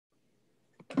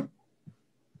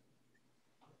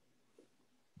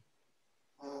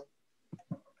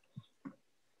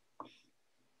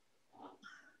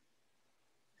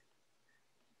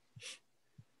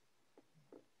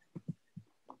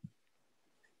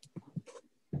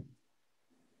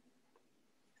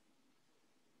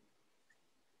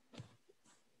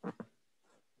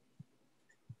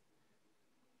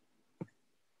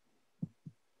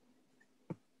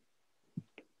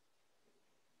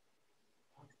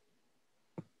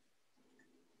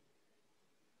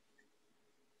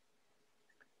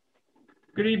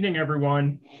Good evening,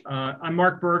 everyone. I'm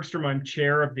Mark Bergstrom. I'm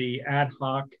chair of the Ad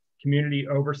Hoc Community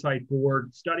Oversight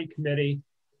Board Study Committee,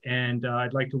 and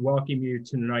I'd like to welcome you to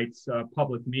tonight's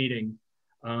public meeting.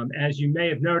 As you may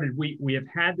have noted, we have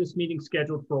had this meeting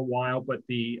scheduled for a while, but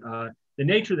the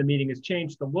nature of the meeting has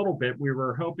changed a little bit. We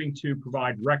were hoping to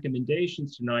provide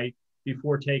recommendations tonight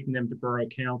before taking them to Borough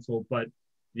Council, but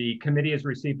the committee has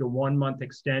received a 1-month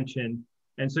extension.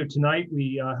 And so tonight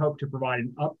we hope to provide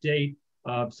an update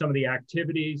of some of the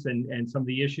activities and some of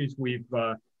the issues we've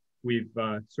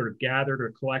sort of gathered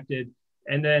or collected,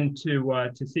 and then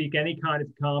to seek any kind of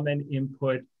comment,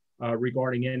 input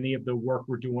regarding any of the work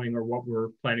we're doing or what we're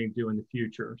planning to do in the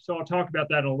future. So I'll talk about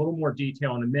that in a little more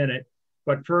detail in a minute.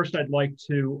 But first, I'd like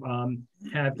to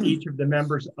have each of the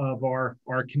members of our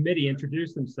committee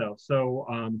introduce themselves.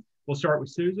 So we'll start with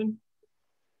Susan.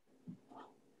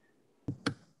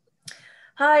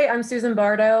 Hi, I'm Susan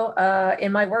Bardo.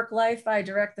 In my work life, I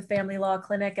direct the Family Law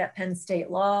Clinic at Penn State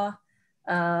Law.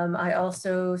 I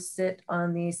also sit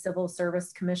on the Civil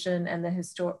Service Commission and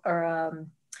the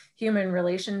Human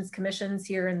Relations Commissions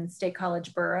here in State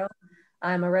College Borough.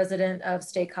 I'm a resident of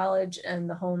State College and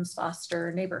the Holmes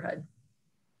Foster neighborhood.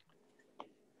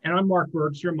 And I'm Mark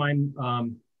Bergstrom.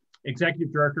 I'm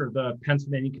Executive Director of the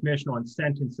Pennsylvania Commission on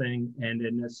Sentencing and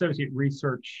an Associate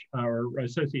Research or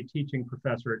Associate Teaching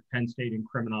Professor at Penn State in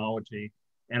Criminology.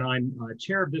 And I'm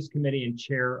Chair of this committee and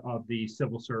Chair of the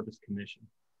Civil Service Commission.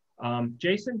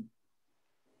 Jason?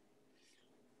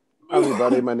 Hi,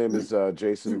 everybody. My name is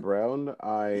Jason Brown.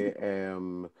 I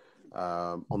am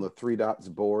on the 3 Dots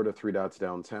board of 3 Dots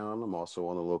Downtown. I'm also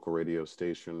on the local radio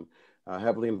station,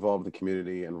 heavily involved in the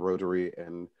community and Rotary,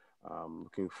 and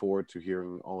looking forward to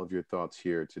hearing all of your thoughts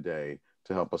here today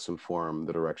to help us inform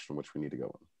the direction in which we need to go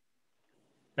in.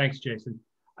 Thanks, Jason.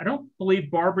 I don't believe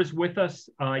Barbara's with us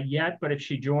yet, but if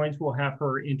she joins, we'll have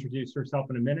her introduce herself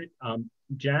in a minute.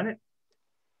 Janet?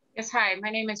 Yes, hi,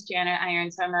 my name is Janet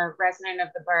Irons. I'm a resident of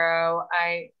the borough.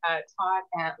 I taught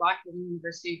at Lockwood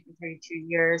University for 32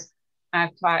 years.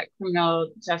 I've taught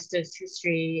criminal justice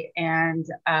history, and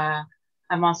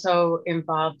I'm also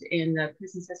involved in the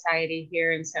Prison Society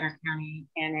here in Center County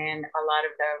and in a lot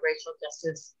of the racial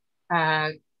justice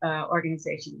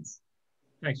organizations.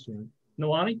 Thanks, Janet.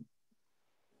 Nalani?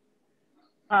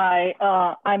 Hi,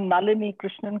 I'm Nalini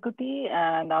Krishnankuti,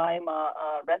 and I'm a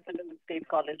resident of State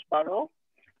College Borough.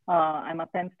 I'm a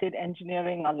Penn State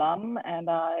engineering alum, and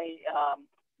I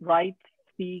write,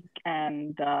 speak,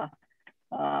 and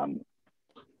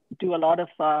do a lot of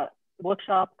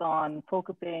workshops on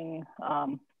focusing,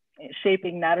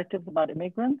 shaping narratives about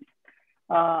immigrants.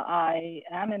 I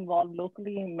am involved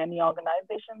locally in many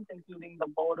organizations, including the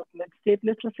board of Mid-State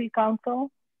Literacy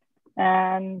Council,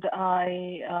 and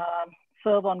I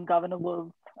serve on Governor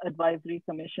Wolf's Advisory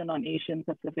Commission on Asian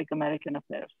Pacific American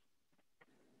Affairs.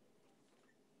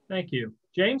 Thank you.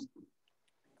 James?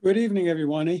 Good evening,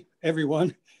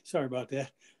 everyone. Sorry about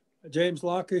that. James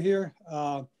Locker here.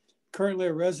 Currently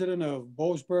a resident of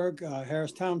Boalsburg,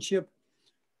 Harris Township.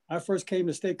 I first came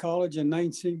to State College in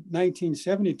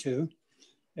 1972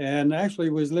 and actually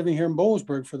was living here in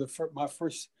Boalsburg for my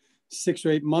first 6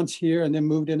 or 8 months here, and then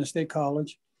moved into State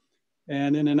College.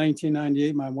 And then in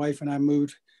 1998, my wife and I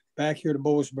moved back here to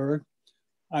Boalsburg.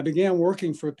 I began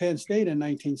working for Penn State in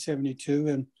 1972,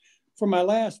 and for my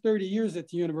last 30 years at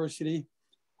the university,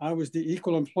 I was the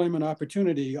Equal Employment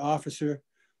Opportunity Officer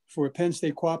for Penn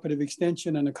State Cooperative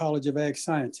Extension and the College of Ag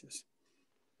Sciences.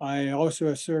 I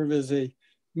also serve as a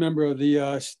member of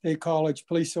the State College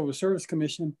Police Civil Service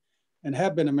Commission and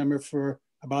have been a member for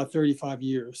about 35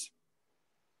 years.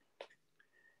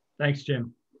 Thanks,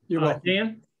 Jim. You're welcome.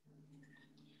 Dan?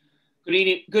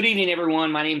 Good evening,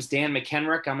 everyone. My name is Dan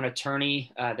McHenrick. I'm an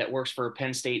attorney that works for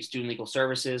Penn State Student Legal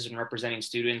Services and representing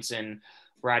students in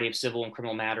variety of civil and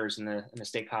criminal matters in the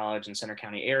State College and Center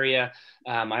County area.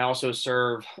 I also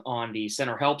serve on the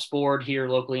Center Helps Board here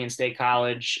locally in State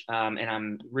College, and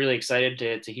I'm really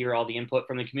excited to hear all the input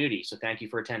from the community. So thank you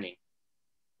for attending.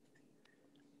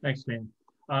 Thanks, Dan.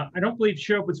 I don't believe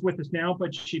Shoba's with us now,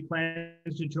 but she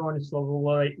plans to join us a little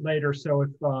later. So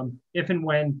if and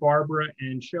when Barbara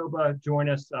and Shoba join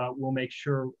us, we'll make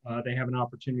sure they have an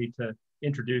opportunity to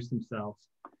introduce themselves.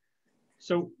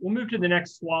 So we'll move to the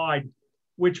next slide,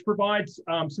 which provides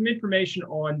some information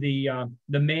on the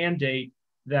mandate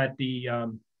that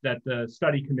the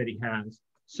study committee has.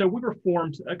 So we were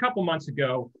formed a couple months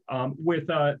ago with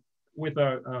a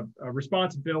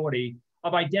responsibility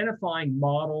of identifying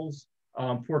models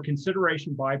for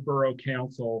consideration by Borough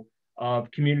Council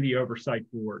of community oversight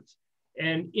boards.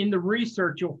 And in the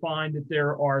research, you'll find that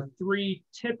there are 3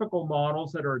 typical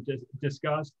models that are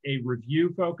discussed: a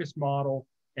review-focused model,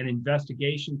 an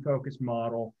investigation-focused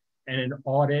model, and an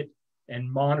audit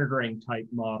and monitoring type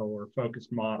model or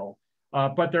focused model.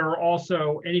 But there are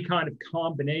also any kind of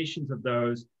combinations of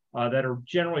those that are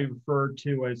generally referred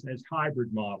to as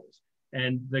hybrid models.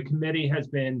 And the committee has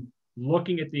been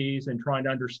looking at these and trying to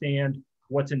understand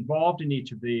what's involved in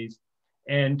each of these.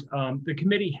 And the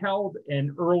committee held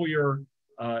an earlier,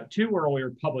 two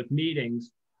earlier public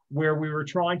meetings where we were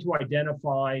trying to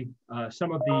identify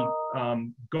some of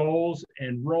the goals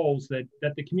and roles that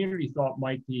the community thought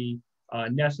might be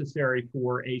necessary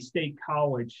for a state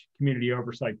college community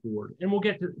oversight board. And we'll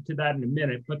get to that in a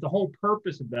minute, but the whole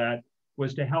purpose of that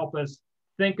was to help us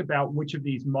think about which of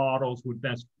these models would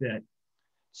best fit.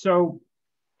 So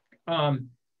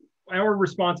our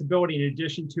responsibility, in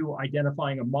addition to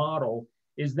identifying a model,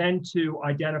 is then to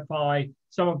identify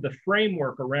some of the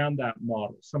framework around that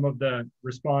model, some of the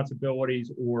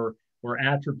responsibilities or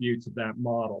attributes of that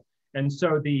model. And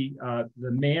so the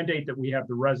mandate that we have,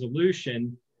 the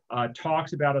resolution,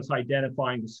 talks about us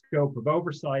identifying the scope of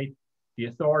oversight, the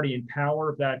authority and power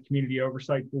of that community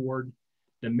oversight board,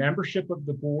 the membership of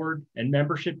the board, and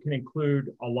membership can include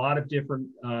a lot of different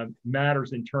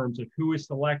matters in terms of who is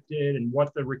selected and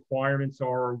what the requirements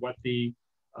are, what the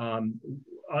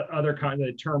other kind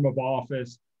of term of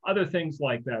office, other things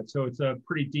like that. So it's a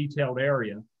pretty detailed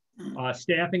area.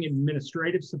 Staffing and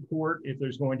administrative support, if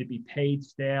there's going to be paid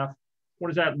staff, what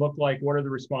does that look like? What are the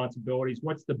responsibilities?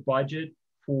 What's the budget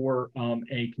for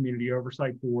a community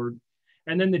oversight board?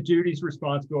 And then the duties,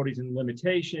 responsibilities, and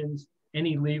limitations,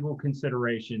 any legal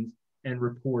considerations, and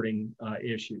reporting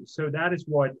issues. So that is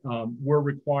what we're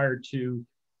required to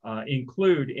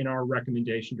include in our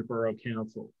recommendation to Borough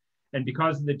Council. And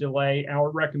because of the delay, our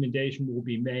recommendation will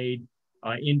be made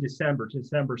in December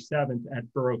 7th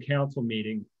at Borough Council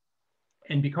meeting.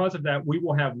 And because of that, we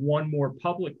will have one more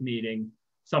public meeting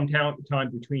sometime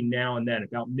between now and then,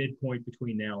 about midpoint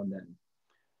between now and then.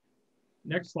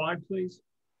 Next slide, please.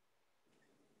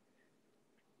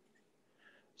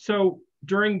 So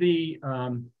during the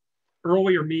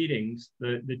earlier meetings,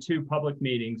 the two public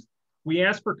meetings, we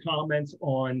asked for comments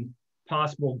on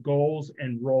possible goals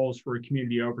and roles for a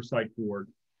community oversight board.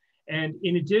 And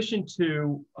in addition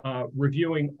to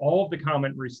reviewing all of the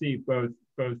comment received,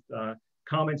 both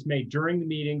comments made during the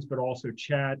meetings, but also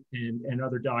chat and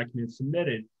other documents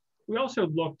submitted, we also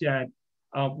looked at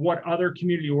what other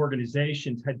community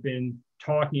organizations had been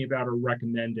talking about or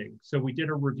recommending. So we did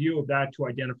a review of that to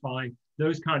identify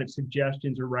those kind of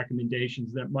suggestions or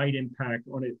recommendations that might impact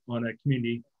on a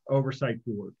community oversight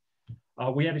board.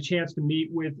 We had a chance to meet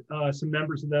with some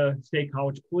members of the State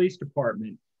College Police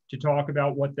Department to talk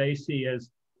about what they see as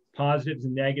positives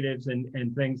and negatives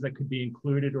and things that could be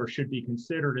included or should be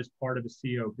considered as part of a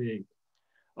COB.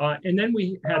 And then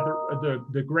we had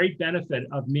the great benefit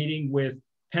of meeting with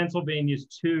Pennsylvania's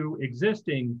two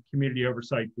existing community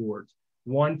oversight boards,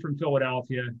 one from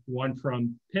Philadelphia, one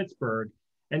from Pittsburgh.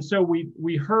 And so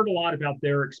we heard a lot about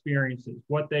their experiences,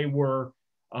 what they were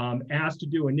asked to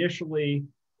do initially,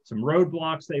 some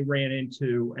roadblocks they ran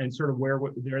into, and sort of where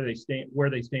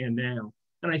they stand now.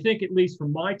 And I think, at least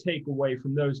from my takeaway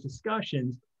from those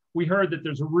discussions, we heard that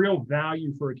there's a real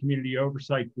value for a community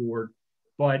oversight board,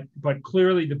 but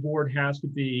clearly the board has to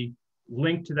be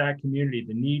linked to that community,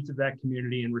 the needs of that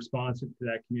community, and responsive to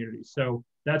that community. So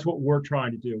that's what we're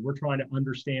trying to do. We're trying to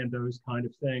understand those kind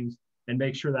of things and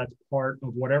make sure that's part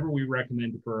of whatever we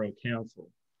recommend to Borough Council.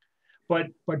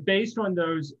 But based on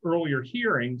those earlier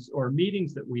hearings or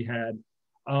meetings that we had,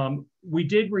 we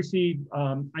did receive,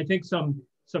 I think, some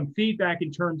feedback in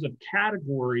terms of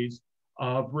categories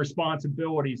of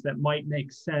responsibilities that might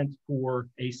make sense for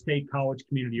a state college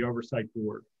community oversight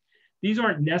board. These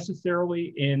aren't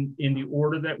necessarily in the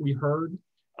order that we heard,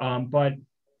 but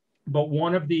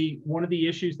one of the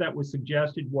issues that was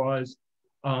suggested was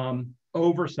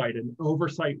oversight, an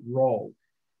oversight role.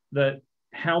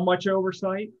 How much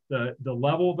oversight, the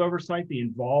level of oversight, the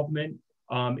involvement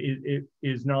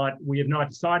is not, we have not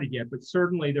decided yet, but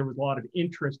certainly there was a lot of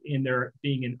interest in there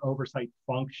being an oversight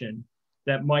function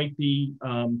that might be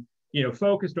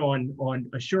focused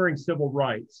on assuring civil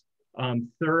rights,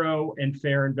 thorough and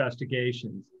fair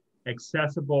investigations,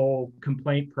 accessible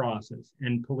complaint process,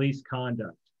 and police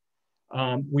conduct.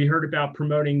 We heard about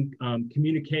promoting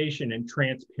communication and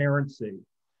transparency,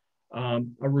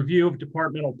 a review of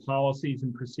departmental policies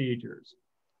and procedures,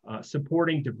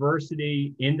 supporting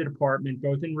diversity in the department,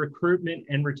 both in recruitment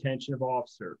and retention of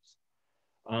officers,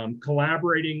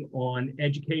 collaborating on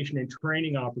education and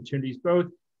training opportunities, both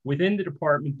within the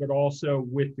department, but also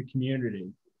with the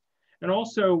community. And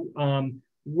also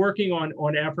working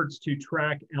on efforts to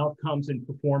track outcomes and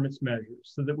performance measures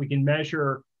so that we can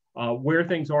measure where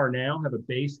things are now, have a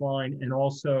baseline, and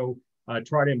also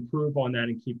try to improve on that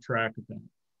and keep track of that.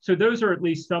 So those are at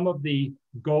least some of the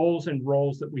goals and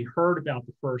roles that we heard about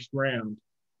the first round.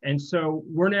 And so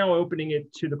we're now opening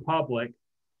it to the public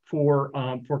for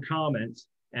comments.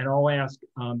 And I'll ask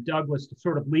Douglas to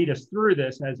sort of lead us through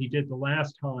this as he did the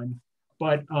last time.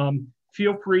 But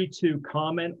feel free to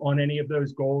comment on any of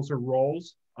those goals or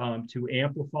roles to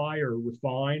amplify or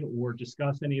refine or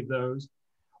discuss any of those.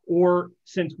 Or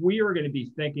since we are going to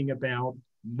be thinking about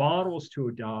models to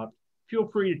adopt, feel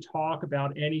free to talk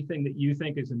about anything that you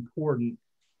think is important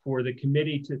for the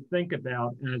committee to think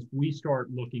about as we start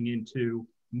looking into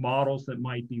models that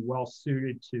might be well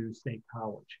suited to State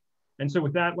College. And so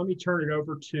with that, let me turn it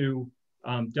over to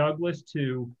Douglas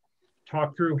to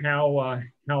talk through how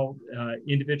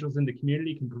individuals in the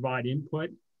community can provide input,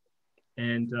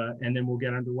 and then we'll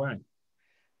get underway.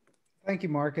 Thank you,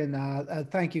 Mark, and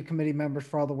thank you, committee members,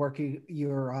 for all the work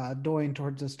you're doing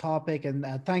towards this topic, and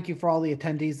thank you for all the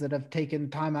attendees that have taken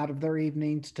time out of their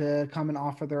evenings to come and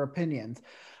offer their opinions.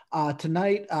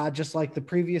 Tonight, just like the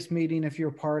previous meeting, if you're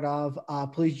part of,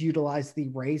 please utilize the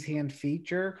raise hand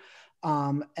feature,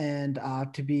 and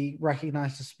to be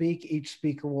recognized to speak. Each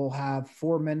speaker will have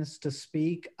 4 minutes to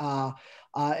speak.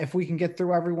 If we can get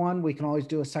through everyone, we can always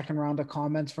do a second round of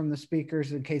comments from the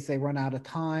speakers in case they run out of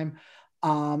time.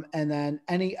 And then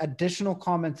any additional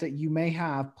comments that you may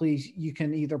have, please, you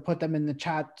can either put them in the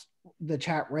chat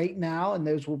right now, and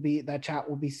that chat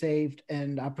will be saved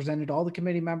and presented to all the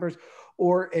committee members.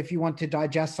 Or if you want to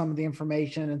digest some of the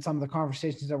information and some of the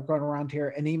conversations that we're going around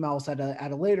here and emails at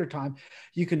a later time,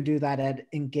 you can do that at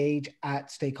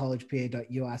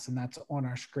engage@statecollegepa.us, and that's on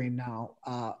our screen now.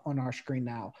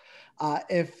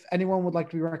 If anyone would like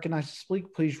to be recognized to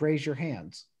speak, please raise your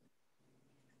hands.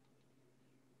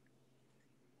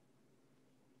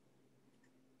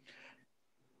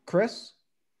 Chris?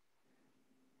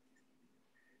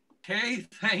 Okay,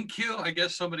 thank you. I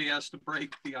guess somebody has to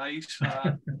break the ice.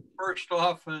 First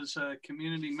off, as a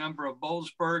community member of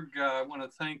Boalsburg, I want to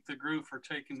thank the group for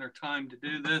taking their time to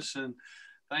do this, and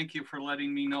thank you for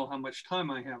letting me know how much time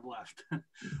I have left.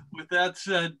 With that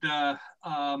said,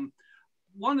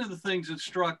 one of the things that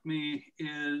struck me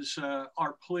is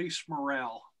our police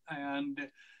morale. And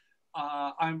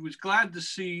I was glad to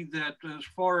see that as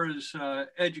far as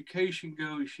education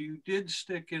goes, you did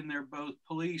stick in there both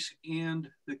police and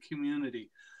the community.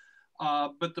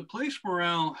 But the police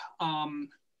morale,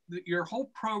 your whole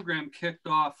program kicked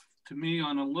off to me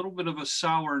on a little bit of a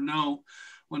sour note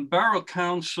when Borough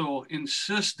Council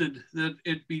insisted that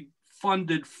it be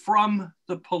funded from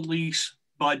the police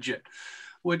budget,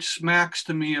 which smacks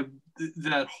to me of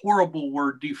that horrible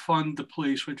word, defund the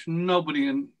police, which nobody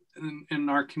in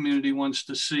our community wants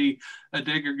to see, a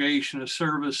degradation of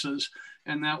services,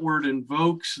 and that word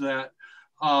invokes that.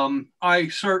 I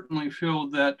certainly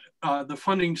feel that the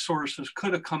funding sources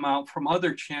could have come out from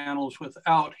other channels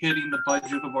without hitting the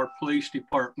budget of our police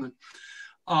department.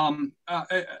 The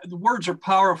words are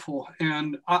powerful,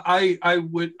 and I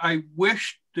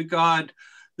wish to God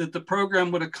that the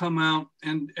program would have come out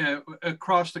and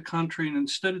across the country, and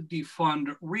instead of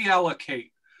defund,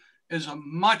 reallocate is a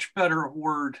much better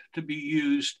word to be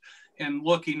used in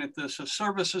looking at this. The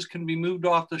services can be moved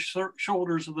off the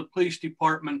shoulders of the police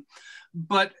department,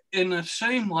 but in the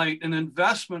same light, an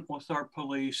investment with our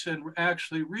police and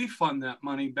actually refund that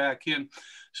money back in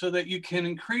so that you can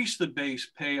increase the base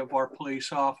pay of our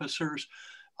police officers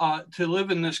to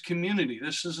live in this community.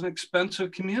 This is an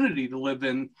expensive community to live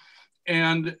in.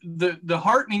 And the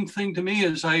heartening thing to me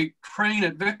is I train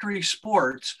at Victory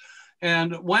Sports,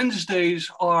 and Wednesdays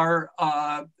are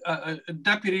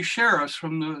deputy sheriffs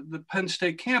from the Penn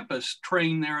State campus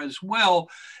train there as well.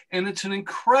 And it's an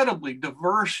incredibly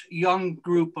diverse young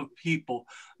group of people,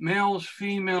 males,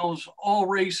 females, all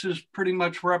races pretty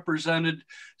much represented.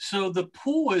 So the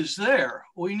pool is there.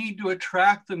 We need to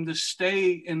attract them to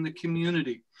stay in the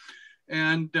community.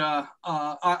 And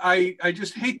I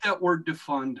just hate that word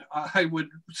defund. I would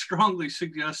strongly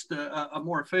suggest a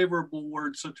more favorable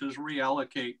word such as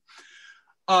reallocate.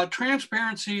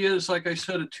 Transparency is, like I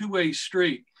said, a two-way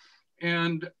street.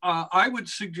 And I would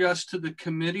suggest to the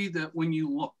committee that when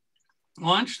you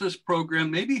launch this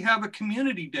program, maybe have a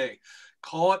community day.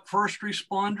 Call it First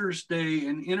Responders Day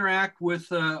and interact with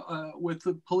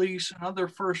the police and other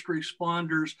first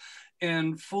responders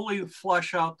and fully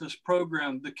flesh out this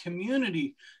program. The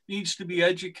community needs to be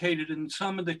educated in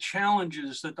some of the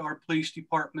challenges that our police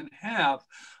department have.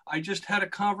 I just had a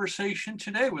conversation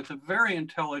today with a very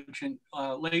intelligent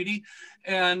lady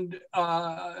and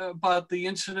about the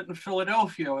incident in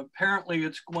Philadelphia. Apparently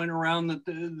it's going around that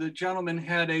the gentleman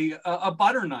had a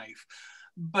butter knife.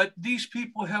 but these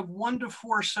people have 1 to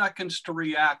 4 seconds to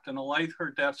react in a life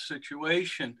or death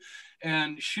situation,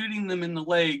 and shooting them in the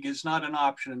leg is not an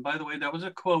option. And by the way, that was a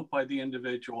quote by the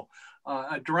individual.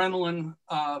 Adrenaline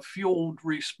fueled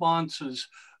responses,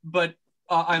 but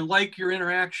I like your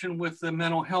interaction with the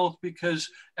mental health, because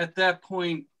at that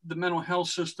point, the mental health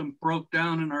system broke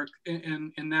down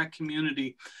in that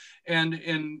community,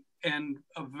 and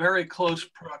a very close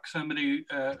proximity,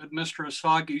 Mr.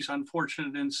 Asagi's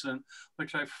unfortunate incident,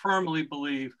 which I firmly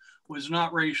believe was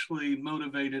not racially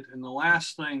motivated. And the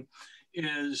last thing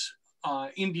is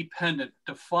independent.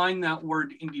 Define that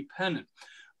word independent.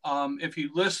 If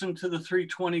you listen to the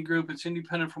 320 group, it's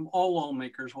independent from all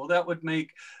lawmakers. Well, that would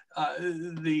make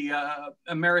the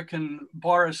American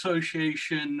Bar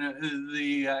Association,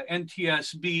 the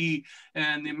NTSB,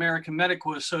 and the American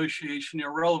Medical Association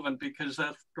irrelevant, because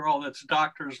after all, that's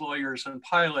doctors, lawyers, and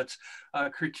pilots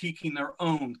critiquing their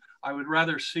own. I would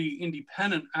rather see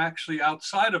independent actually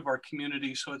outside of our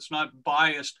community, so it's not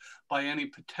biased by any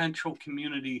potential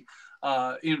community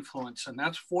influence. And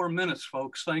that's 4 minutes,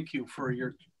 folks. Thank you for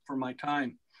my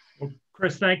time. Well,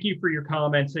 Chris, thank you for your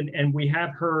comments. And we have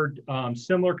heard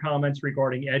similar comments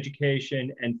regarding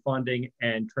education and funding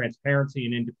and transparency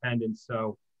and independence.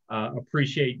 So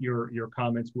appreciate your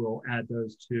comments. We'll add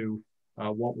those to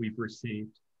what we've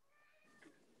received.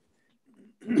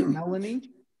 Melanie?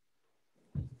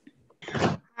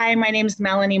 Hi, my name is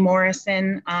Melanie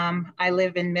Morrison. I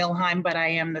live in Millheim, but I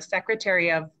am the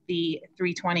secretary of the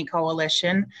 320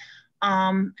 Coalition.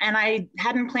 And I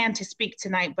hadn't planned to speak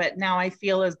tonight, but now I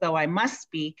feel as though I must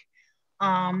speak.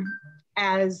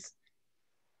 As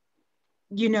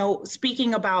you know,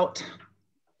 speaking about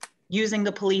using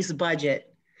the police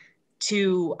budget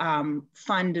to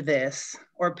fund this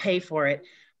or pay for it.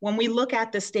 When we look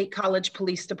at the State College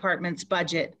Police Department's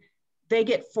budget, they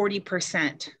get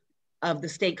 40% of the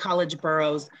State College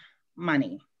borough's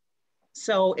money.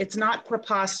 So it's not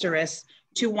preposterous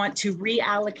to want to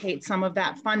reallocate some of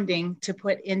that funding to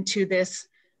put into this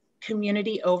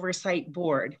community oversight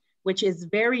board, which is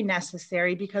very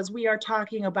necessary because we are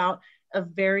talking about a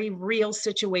very real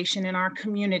situation in our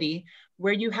community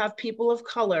where you have people of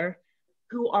color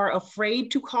who are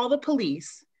afraid to call the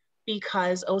police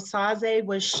because Osaze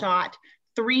was shot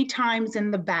 3 times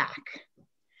in the back.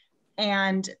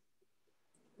 And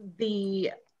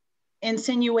the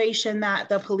insinuation that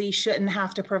the police shouldn't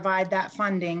have to provide that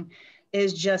funding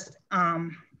is just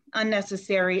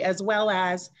unnecessary, as well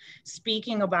as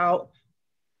speaking about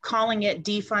calling it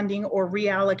defunding or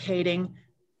reallocating.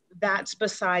 That's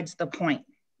besides the point.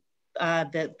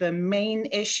 The main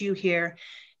issue here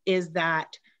is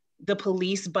that the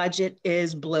police budget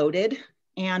is bloated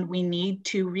and we need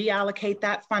to reallocate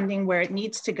that funding where it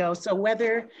needs to go. So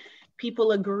whether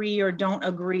people agree or don't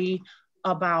agree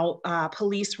about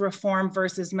police reform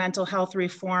versus mental health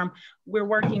reform, we're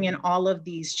working in all of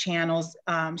these channels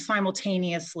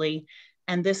simultaneously.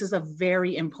 And this is a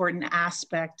very important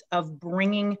aspect of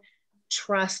bringing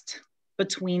trust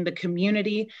between the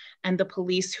community and the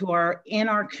police who are in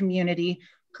our community,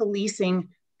 policing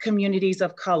communities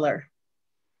of color.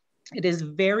 It is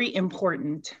very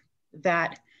important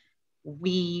that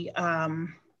we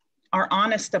are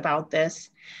honest about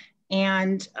this.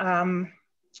 And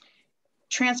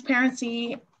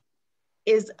transparency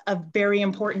is a very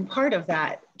important part of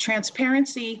that.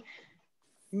 Transparency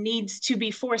needs to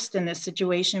be forced in this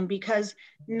situation because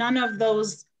none of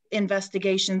those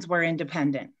investigations were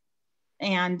independent.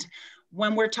 And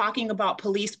when we're talking about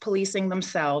police policing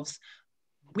themselves,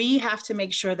 we have to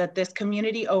make sure that this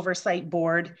community oversight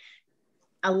board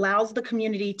allows the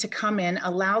community to come in,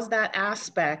 allows that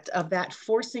aspect of that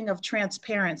forcing of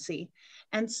transparency.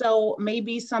 And so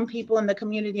maybe some people in the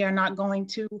community are not going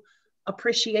to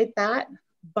appreciate that,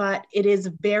 but it is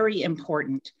very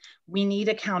important. We need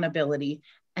accountability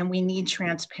and we need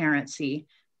transparency.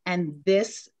 And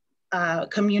this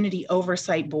community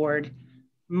oversight board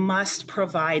must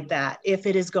provide that if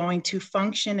it is going to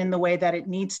function in the way that it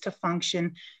needs to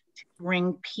function to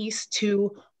bring peace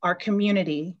to our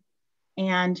community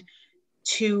and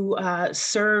to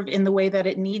serve in the way that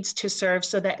it needs to serve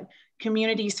so that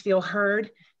communities feel heard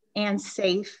and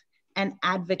safe and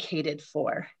advocated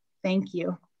for. Thank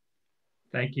you.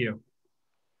 Thank you.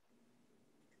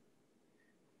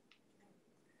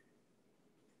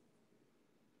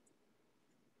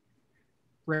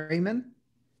 Raymond?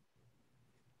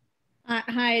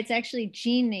 Hi, it's actually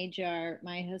Jean Najar.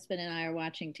 My husband and I are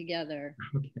watching together.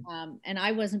 Okay. And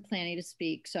I wasn't planning to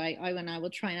speak, so I will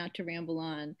try not to ramble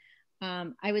on.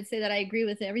 I would say that I agree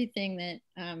with everything that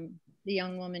the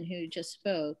young woman who just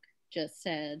spoke just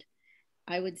said.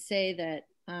 I would say that,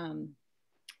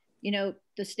 you know,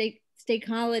 the state State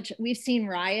College, we've seen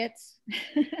riots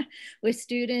with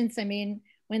students. I mean,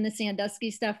 when the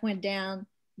Sandusky stuff went down,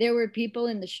 there were people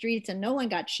in the streets and no one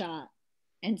got shot.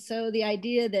 And so the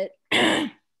idea that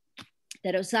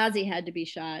that Osaze had to be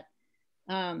shot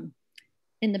in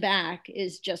the back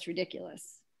is just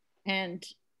ridiculous. And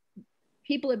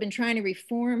people have been trying to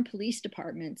reform police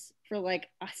departments for like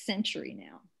a century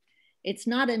now. It's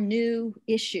not a new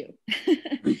issue.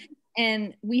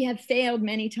 And we have failed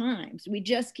many times.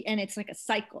 And it's like a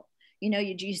cycle. You know,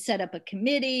 you set up a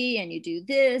committee and you do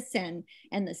this and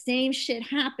the same shit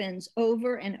happens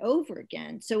over and over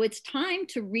again. So it's time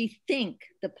to rethink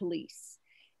the police.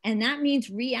 And that means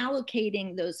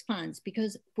reallocating those funds,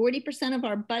 because 40% of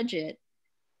our budget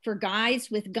for guys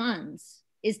with guns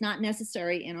is not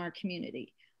necessary in our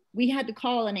community. We had to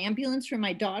call an ambulance for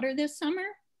my daughter this summer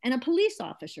and a police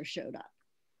officer showed up.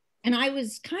 And I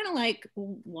was kind of like,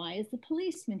 well, why is the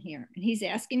policeman here? And he's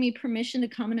asking me permission to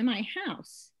come into my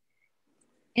house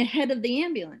ahead of the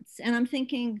ambulance. And I'm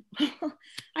thinking, well,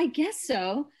 I guess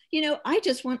so. You know, I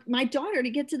just want my daughter to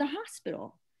get to the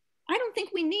hospital. I don't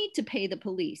think we need to pay the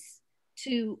police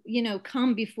to, you know,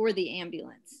 come before the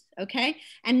ambulance, okay?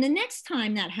 And the next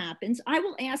time that happens, I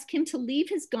will ask him to leave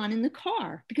his gun in the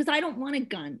car because I don't want a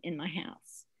gun in my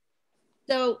house.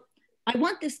 So I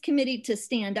want this committee to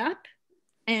stand up,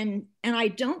 and I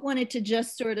don't want it to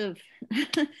just sort of,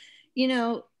 you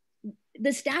know,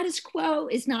 the status quo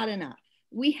is not enough.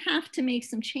 We have to make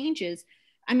some changes.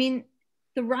 I mean,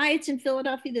 the riots in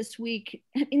Philadelphia this week,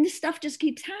 and this stuff just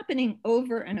keeps happening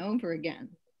over and over again.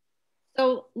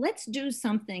 So let's do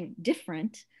something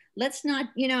different. Let's not,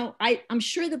 you know, I'm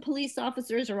sure the police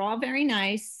officers are all very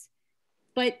nice,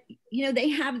 but, you know, they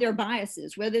have their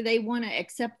biases, whether they want to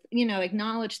accept, you know,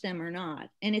 acknowledge them or not.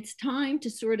 And it's time to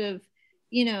sort of,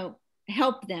 you know,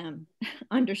 help them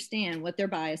understand what their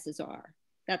biases are.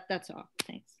 That's all.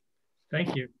 Thanks.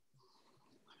 Thank you.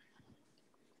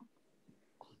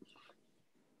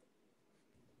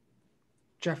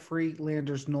 Jeffrey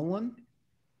Landers Nolan.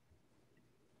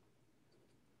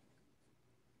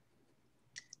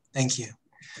 Thank you.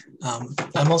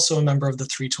 I'm also a member of the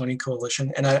 320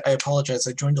 Coalition, and I apologize.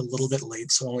 I joined a little bit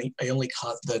late, so I only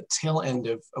caught the tail end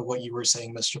of what you were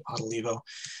saying, Mr. Padalivo.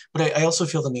 But I also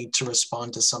feel the need to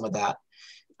respond to some of that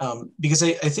because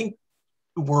I think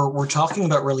we're talking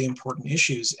about really important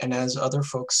issues, and as other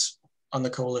folks on the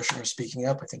coalition are speaking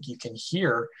up, I think you can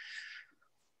hear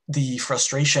the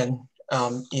frustration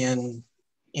in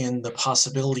the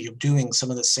possibility of doing some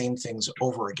of the same things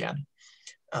over again.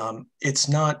 It's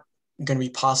not going to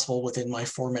be possible within my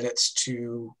 4 minutes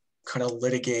to kind of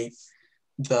litigate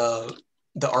the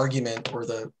argument or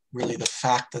really the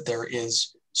fact that there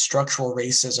is structural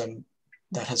racism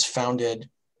that has founded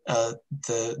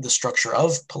the structure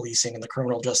of policing and the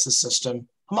criminal justice system,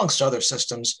 amongst other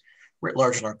systems writ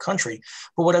large in our country.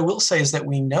 But what I will say is that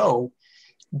we know,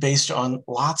 based on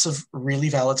lots of really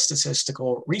valid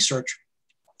statistical research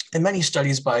and many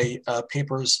studies by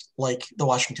papers like the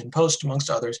Washington Post, amongst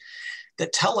others,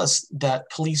 that tell us that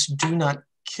police do not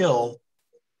kill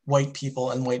white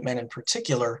people and white men in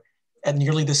particular at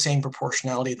nearly the same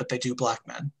proportionality that they do Black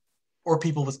men or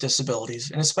people with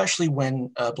disabilities, and especially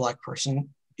when a Black person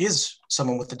is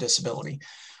someone with a disability.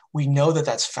 We know that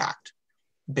that's fact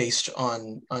based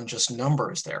on just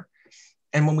numbers there.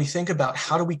 And when we think about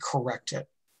how do we correct it,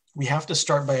 we have to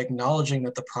start by acknowledging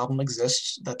that the problem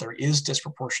exists, that there is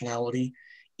disproportionality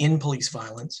in police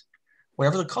violence.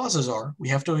 Whatever the causes are, we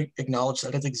have to acknowledge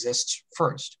that it exists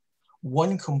first.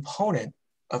 One component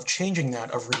of changing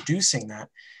that, of reducing that,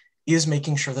 is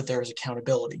making sure that there is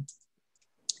accountability.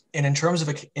 And in terms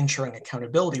of ensuring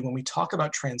accountability, when we talk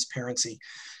about transparency,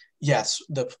 yes,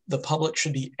 the public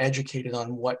should be educated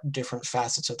on what different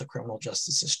facets of the criminal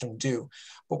justice system do,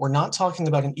 but we're not talking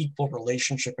about an equal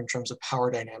relationship in terms of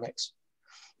power dynamics.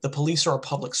 The police are a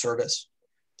public service.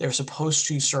 They're supposed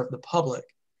to serve the public,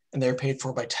 and they're paid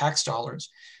for by tax dollars.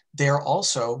 They're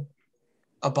also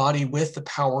a body with the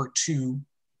power to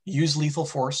use lethal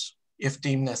force if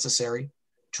deemed necessary,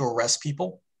 to arrest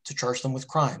people, to charge them with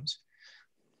crimes.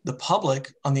 The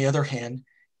public, on the other hand,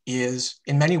 is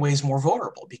in many ways more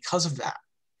vulnerable because of that.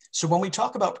 So when we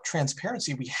talk about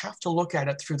transparency, we have to look at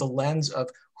it through the lens of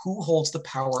who holds the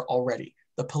power already.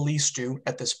 The police do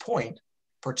at this point,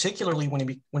 particularly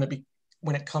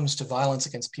when it comes to violence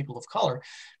against people of color,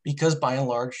 because by and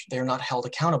large, they're not held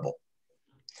accountable.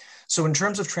 So in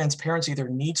terms of transparency, there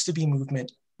needs to be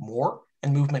movement more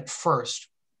and movement first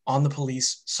on the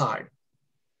police side.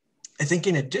 I think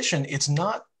in addition, it's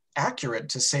not accurate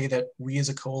to say that we as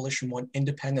a coalition want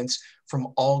independence from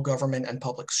all government and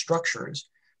public structures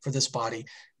for this body.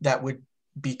 That would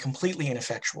be completely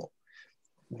ineffectual.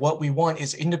 What we want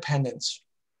is independence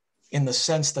in the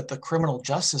sense that the criminal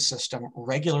justice system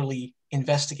regularly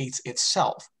investigates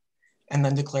itself and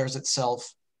then declares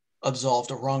itself absolved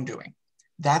of wrongdoing.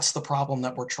 That's the problem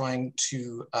that we're trying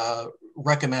to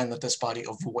recommend that this body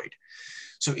avoid.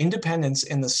 So independence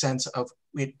in the sense of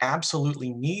it absolutely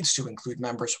needs to include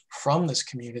members from this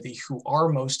community who are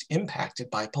most impacted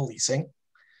by policing.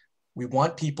 We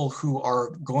want people who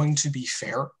are going to be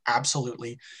fair,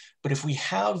 absolutely. But if we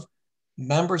have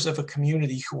members of a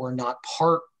community who are not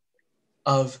part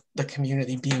of the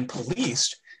community being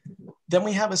policed, then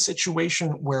we have a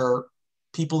situation where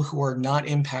people who are not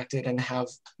impacted and have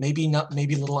maybe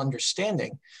little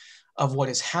understanding of what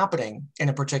is happening in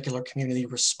a particular community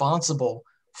responsible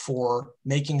for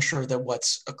making sure that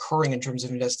what's occurring in terms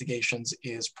of investigations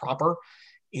is proper,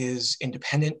 is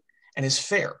independent, and is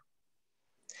fair.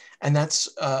 And that's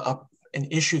an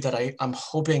issue that I'm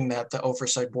hoping that the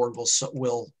Oversight Board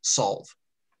will solve.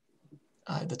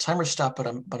 The timer stopped, but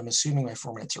I'm assuming my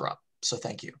 4 minutes are up. So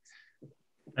thank you.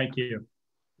 Thank you.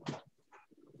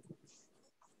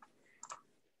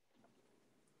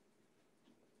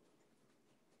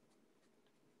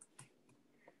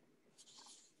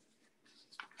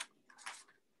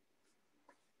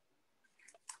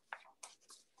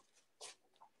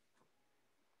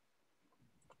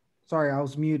 Sorry, I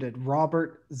was muted.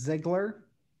 Robert Ziegler.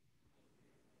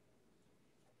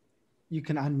 You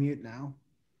can unmute now.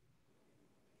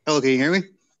 Hello, can you hear me?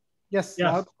 Yes,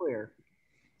 loud and clear.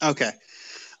 Okay.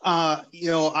 My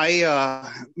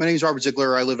name is Robert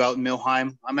Ziegler. I live out in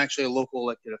Millheim. I'm actually a local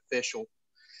elected official.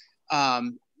 I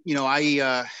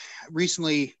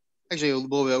recently, actually a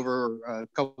little bit over a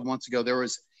couple of months ago, there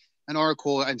was an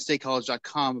article on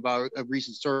statecollege.com about a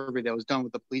recent survey that was done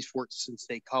with the police force in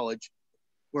State College,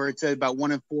 where it said about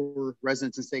 1 in 4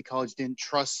 residents in State College didn't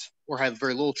trust or have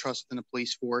very little trust in the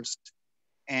police force.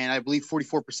 And I believe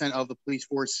 44% of the police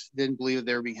force didn't believe that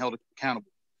they were being held accountable.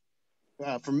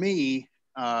 For me,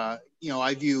 I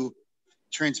view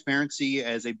transparency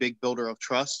as a big builder of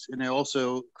trust, and it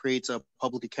also creates a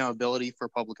public accountability for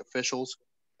public officials,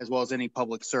 as well as any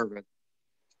public servant.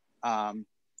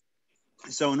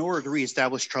 So in order to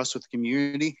reestablish trust with the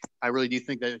community, I really do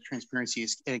think that transparency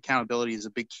and accountability is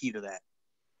a big key to that.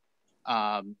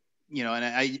 And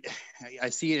I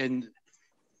see it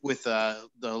with the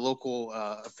local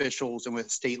officials and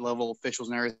with state level officials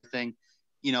and everything.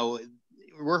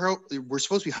 We're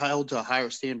supposed to be held to a higher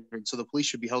standard, so the police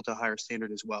should be held to a higher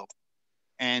standard as well.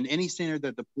 And any standard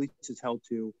that the police is held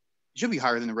to should be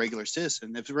higher than the regular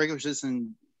citizen. If the regular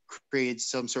citizen creates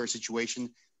some sort of situation,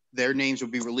 their names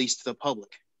would be released to the public.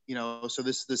 So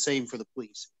this is the same for the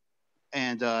police.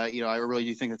 And I really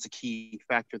do think that's a key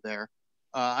factor there.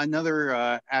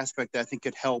 Another aspect that I think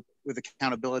could help with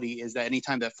accountability is that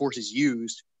anytime that force is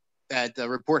used, that the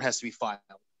report has to be filed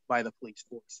by the police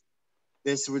force.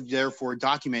 This would therefore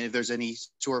document if there's any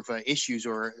sort of issues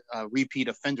or repeat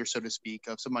offender, so to speak,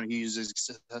 of someone who uses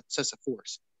excessive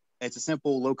force. It's a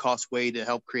simple, low-cost way to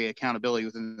help create accountability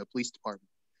within the police department.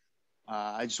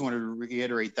 I just wanted to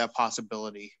reiterate that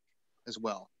possibility as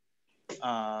well.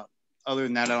 Other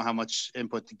than that, I don't have much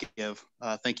input to give.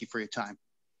 Thank you for your time.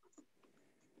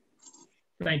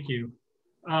 Thank you.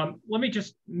 Let me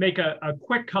just make a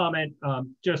quick comment,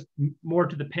 just more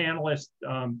to the panelists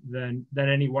than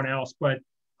anyone else, but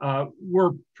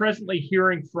we're presently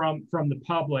hearing from the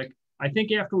public. I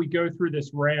think after we go through this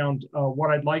round,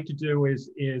 what I'd like to do is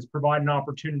provide an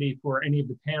opportunity for any of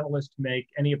the panelists to make,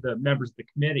 any of the members of the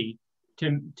committee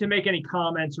to make any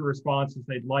comments or responses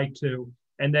they'd like to.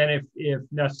 And then if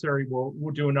necessary,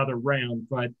 we'll do another round.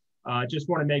 But just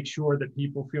want to make sure that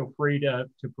people feel free to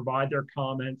provide their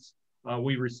comments.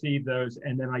 We receive those.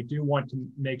 And then I do want to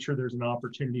make sure there's an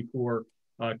opportunity for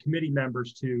committee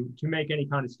members to make any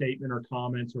kind of statement or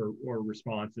comments or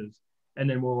responses. And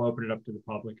then we'll open it up to the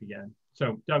public again.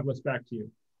 So Douglas, back to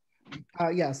you.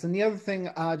 Yes, and the other thing,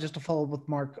 just to follow up with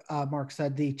Mark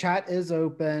said, the chat is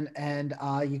open, and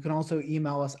you can also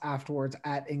email us afterwards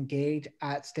at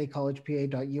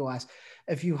engage@statecollegepa.us.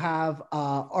 If you have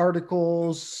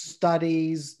articles,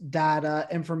 studies, data,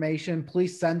 information,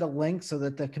 please send a link so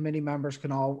that the committee members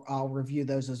can all review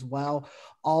those as well.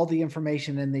 All the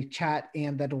information in the chat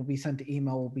and that will be sent to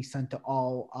email will be sent to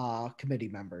all committee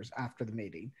members after the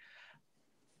meeting.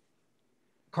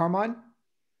 Carmine?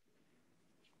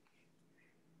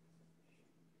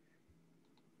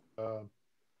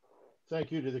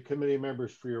 Thank you to the committee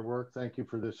members for your work. Thank you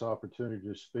for this opportunity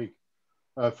to speak.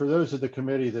 For those of the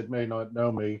committee that may not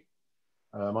know me,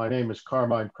 my name is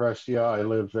Carmine Prestia. I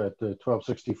live at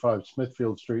 1265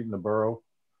 Smithfield Street in the borough.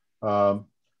 I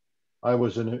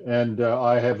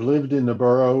have lived in the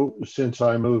borough since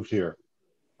I moved here.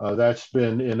 That's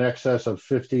been in excess of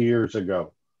 50 years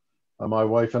ago. My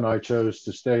wife and I chose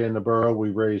to stay in the borough. We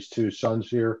raised 2 sons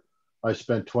here. I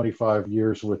spent 25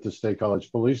 years with the State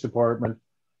College Police Department,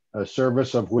 a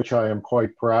service of which I am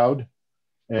quite proud.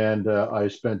 And I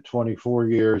spent 24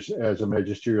 years as a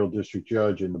magisterial district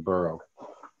judge in the borough.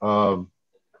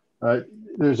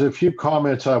 There's a few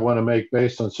comments I want to make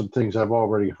based on some things I've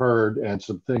already heard and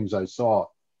some things I saw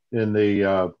in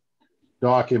the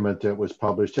document that was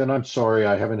published. And I'm sorry,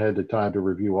 I haven't had the time to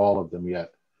review all of them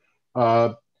yet.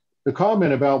 The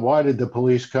comment about why did the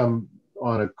police come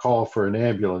on a call for an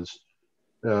ambulance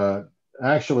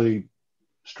actually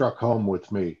struck home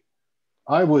with me.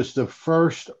 I was the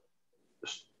first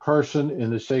person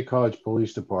in the State College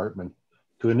Police Department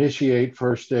to initiate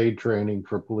first aid training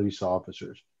for police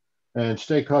officers. And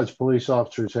State College police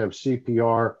officers have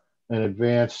CPR and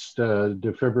advanced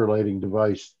defibrillating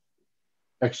device,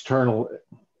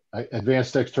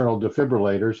 advanced external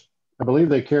defibrillators. I believe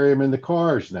they carry them in the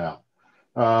cars now.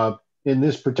 In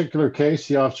this particular case,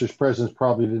 the officer's presence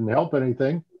probably didn't help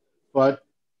anything, but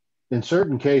in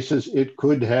certain cases, it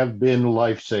could have been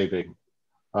life-saving,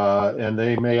 and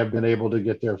they may have been able to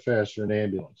get there faster in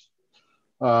ambulance.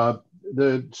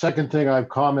 The second thing I've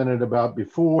commented about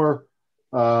before,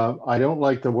 I don't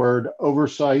like the word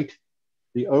oversight.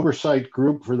 The oversight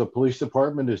group for the police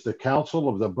department is the Council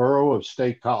of the Borough of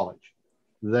State College.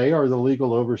 They are the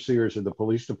legal overseers of the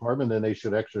police department, and they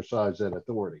should exercise that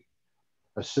authority.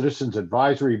 A citizens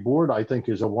advisory board, I think,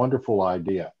 is a wonderful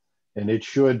idea, and it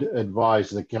should advise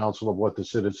the council of what the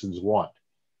citizens want.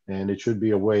 And it should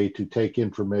be a way to take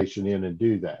information in and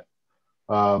do that.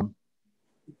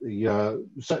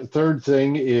 The third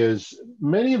thing is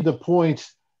many of the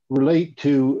points relate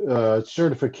to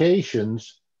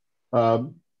certifications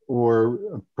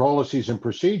or policies and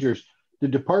procedures. The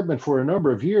department for a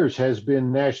number of years has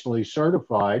been nationally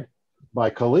certified by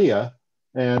CALEA.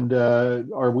 And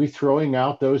are we throwing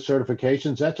out those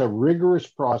certifications? That's a rigorous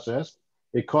process.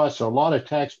 It costs a lot of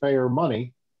taxpayer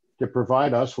money to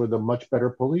provide us with a much better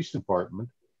police department.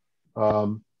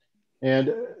 And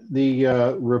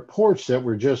the reports that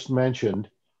were just mentioned,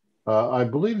 I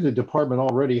believe the department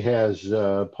already has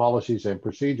policies and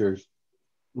procedures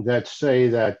that say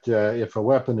that if a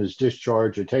weapon is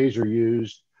discharged, a taser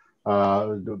used,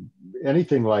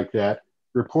 anything like that,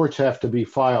 reports have to be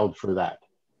filed for that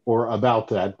or about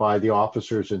that by the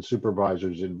officers and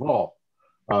supervisors involved.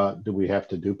 Do we have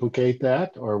to duplicate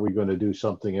that, or are we going to do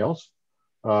something else?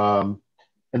 And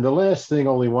the last thing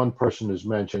only one person has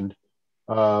mentioned,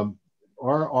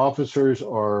 our officers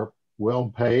are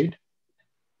well paid.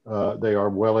 They are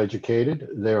well educated.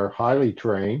 They are highly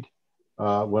trained.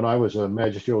 When I was a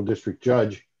magisterial district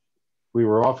judge, we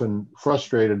were often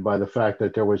frustrated by the fact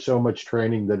that there was so much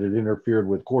training that it interfered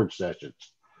with court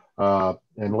sessions.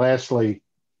 And lastly,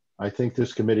 I think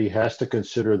this committee has to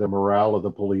consider the morale of the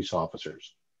police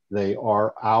officers. They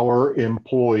are our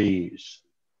employees,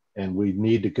 and we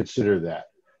need to consider that.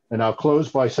 And I'll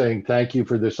close by saying thank you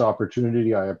for this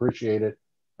opportunity. I appreciate it.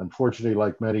 Unfortunately,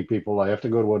 like many people, I have to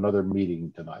go to another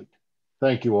meeting tonight.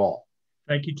 Thank you all.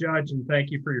 Thank you, Judge, and thank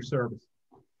you for your service.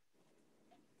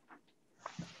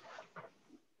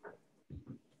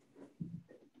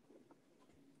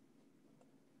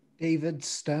 David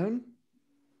Stone.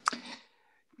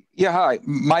 Yeah, hi.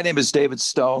 My name is David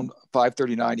Stone,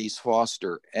 539 East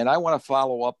Foster, and I want to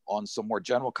follow up on some more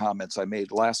general comments I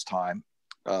made last time.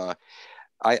 I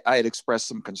had expressed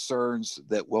some concerns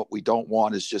that what we don't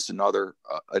want is just another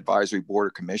advisory board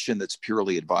or commission that's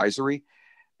purely advisory,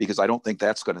 because I don't think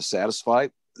that's going to satisfy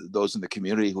those in the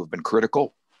community who have been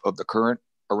critical of the current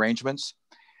arrangements.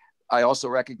 I also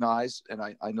recognize, and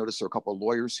I noticed there are a couple of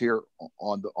lawyers here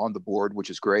on the board, which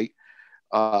is great.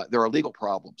 There are legal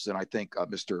problems, and I think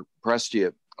Mr.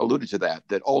 Prestia alluded to that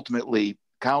ultimately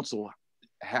council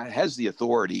has the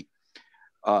authority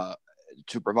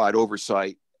to provide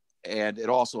oversight, and it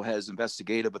also has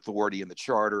investigative authority in the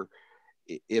charter.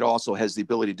 It also has the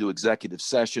ability to do executive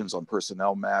sessions on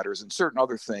personnel matters and certain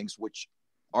other things which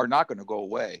are not going to go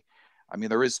away. I mean,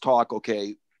 there is talk,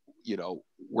 okay, you know,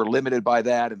 we're limited by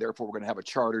that, and therefore we're going to have a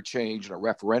charter change and a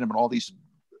referendum and all these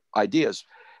ideas.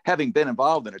 Having been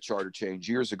involved in a charter change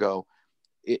years ago,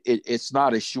 it's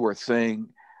not a sure thing.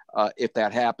 If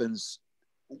that happens,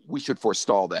 we should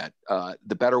forestall that.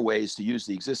 The better way is to use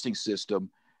the existing system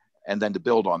and then to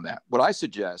build on that. What I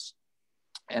suggest,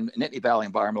 and Nittany Valley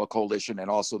Environmental Coalition and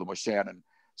also the Moshannon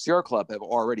Sierra Club have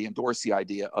already endorsed the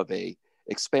idea of a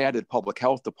expanded public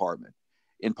health department,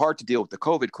 in part to deal with the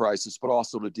COVID crisis, but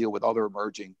also to deal with other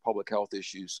emerging public health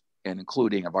issues and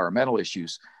including environmental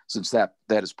issues, since that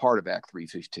is part of Act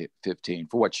 315,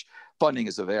 for which funding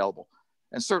is available.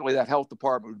 And certainly that health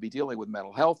department would be dealing with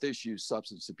mental health issues,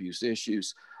 substance abuse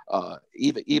issues,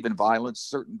 even violence,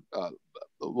 certain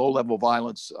low-level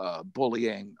violence,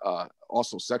 bullying,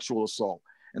 also sexual assault,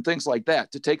 and things like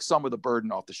that, to take some of the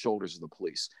burden off the shoulders of the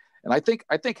police. And I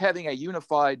think having a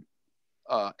unified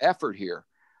effort here,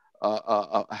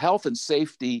 a health and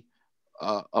safety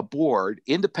a board,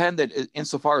 independent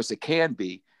insofar as it can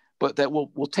be, but that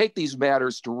will take these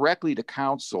matters directly to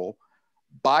council,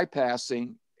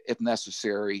 bypassing, if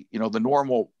necessary, the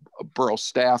normal borough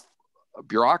staff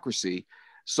bureaucracy,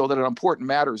 so that on important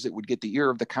matters it would get the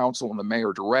ear of the council and the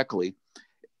mayor directly,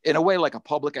 in a way like a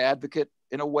public advocate,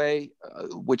 in a way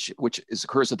which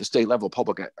occurs at the state level,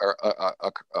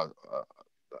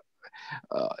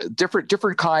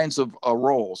 different kinds of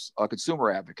roles, a consumer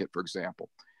advocate, for example,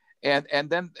 and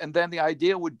then the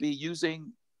idea would be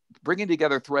bringing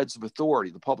together threads of authority,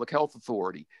 the public health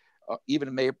authority,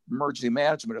 even emergency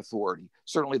management authority,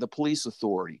 certainly the police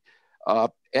authority.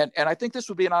 And I think this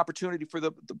would be an opportunity for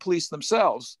the police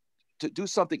themselves to do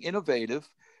something innovative.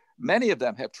 Many of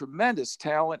them have tremendous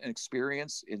talent and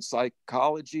experience in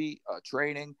psychology,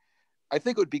 training. I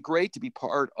think it would be great to be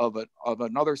part of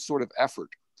another sort of effort.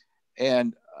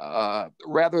 And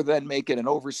rather than make it an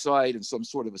oversight and some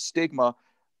sort of a stigma,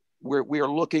 we are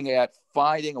looking at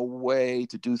finding a way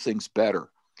to do things better.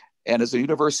 And as a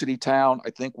university town,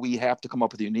 I think we have to come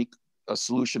up with a unique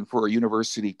solution for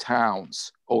university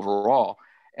towns overall.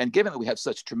 And given that we have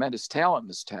such tremendous talent in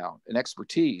this town and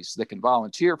expertise that can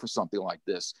volunteer for something like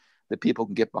this, that people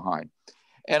can get behind.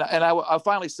 And I'll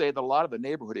finally say that a lot of the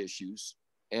neighborhood issues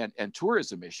and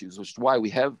tourism issues, which is why we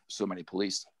have so many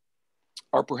police,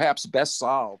 are perhaps best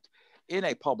solved in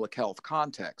a public health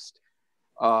context.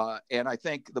 And I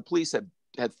think the police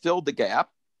had filled the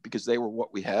gap, because they were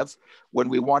what we have. When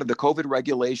we wanted the COVID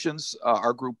regulations,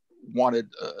 our group wanted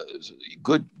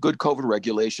good COVID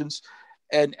regulations.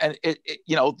 And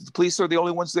the police are the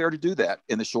only ones there to do that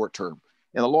in the short term.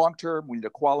 In the long term, we need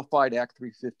a qualified Act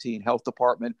 315 health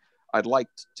department. I'd like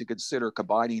to consider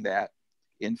combining that,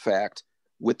 in fact,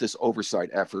 with this oversight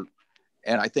effort.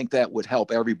 And I think that would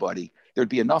help everybody. There'd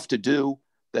be enough to do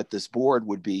that this board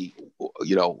would be,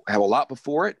 have a lot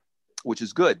before it, which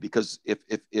is good, because if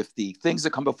the things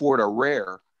that come before it are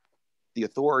rare, the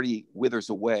authority withers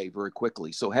away very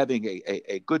quickly. So having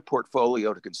a good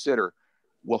portfolio to consider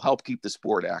will help keep this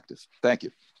board active. Thank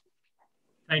you.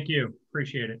 Thank you.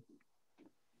 Appreciate it.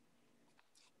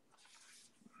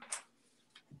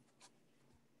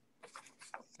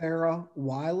 Sarah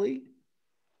Wiley.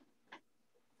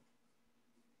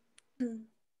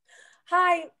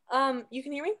 Hi, you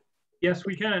can hear me? Yes,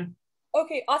 we can.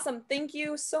 Okay, awesome. Thank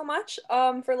you so much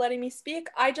for letting me speak.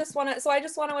 I just want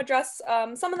to address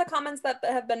some of the comments that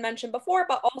have been mentioned before,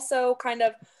 but also kind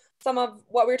of some of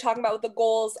what we were talking about with the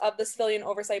goals of the Civilian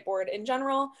Oversight Board in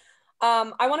general.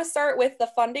 I want to start with the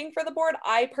funding for the board.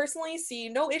 I personally see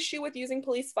no issue with using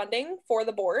police funding for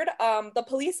the board. The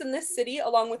police in this city,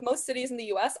 along with most cities in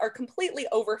the US, are completely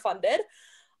overfunded.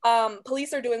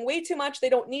 Police are doing way too much. They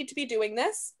don't need to be doing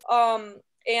this.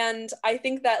 And I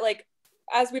think that, like,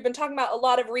 as we've been talking about, a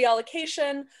lot of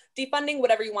reallocation, defunding,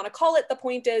 whatever you want to call it, the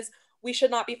point is we should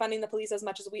not be funding the police as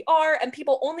much as we are. And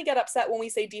people only get upset when we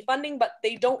say defunding, but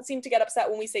they don't seem to get upset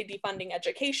when we say defunding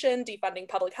education, defunding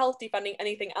public health, defunding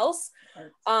anything else.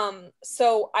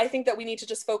 So I think that we need to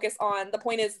just focus on, the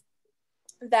point is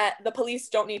that the police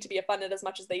don't need to be funded as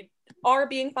much as they are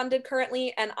being funded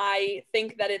currently. And I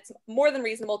think that it's more than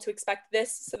reasonable to expect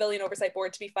this Civilian Oversight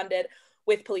Board to be funded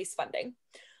with police funding.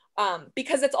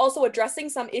 Because it's also addressing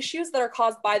some issues that are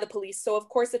caused by the police. So of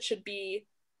course it should be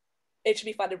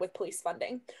funded with police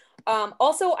funding.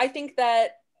 Also, I think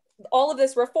that all of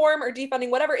this reform or defunding,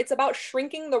 whatever, it's about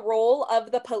shrinking the role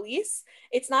of the police.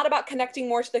 It's not about connecting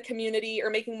more to the community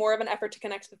or making more of an effort to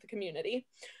connect with the community.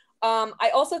 I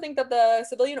also think that the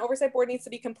Civilian Oversight Board needs to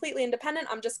be completely independent.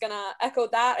 I'm just gonna echo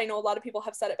that. I know a lot of people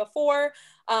have said it before,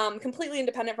 completely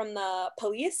independent from the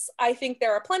police. I think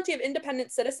there are plenty of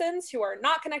independent citizens who are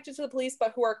not connected to the police,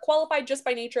 but who are qualified just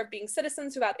by nature of being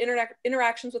citizens who have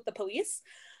interactions with the police.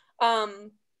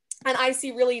 And I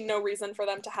see really no reason for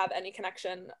them to have any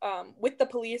connection with the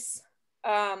police,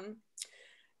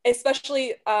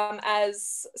 especially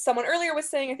as someone earlier was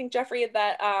saying, I think Jeffrey,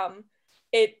 that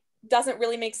it doesn't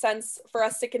really make sense for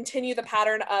us to continue the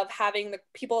pattern of having the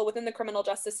people within the criminal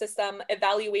justice system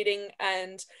evaluating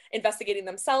and investigating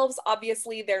themselves.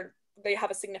 Obviously, they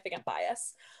have a significant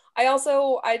bias.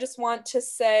 I just want to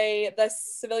say the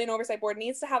Civilian Oversight Board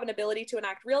needs to have an ability to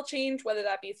enact real change, whether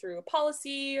that be through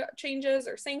policy changes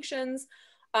or sanctions.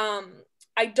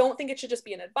 I don't think it should just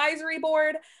be an advisory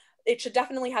board. it should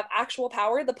definitely have actual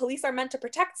power. The police are meant to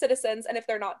protect citizens, and if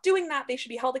they're not doing that, they should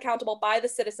be held accountable by the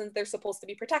citizens they're supposed to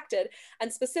be protected.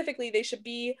 And specifically, they should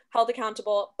be held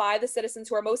accountable by the citizens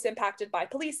who are most impacted by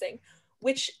policing,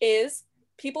 which is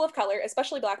people of color,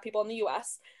 especially Black people in the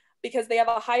US, because they have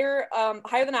a higher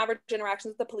than average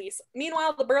interactions with the police.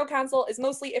 Meanwhile, the Borough Council is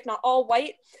mostly, if not all,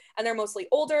 white, and they're mostly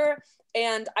older.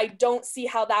 And I don't see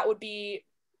how that would be,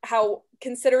 how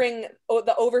considering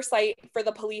the oversight for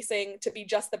the policing to be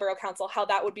just the Borough Council, how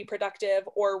that would be productive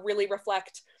or really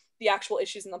reflect the actual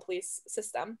issues in the police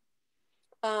system.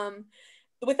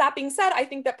 With that being said, I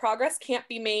think that progress can't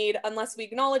be made unless we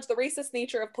acknowledge the racist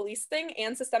nature of policing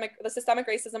and the systemic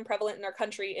racism prevalent in our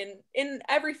country in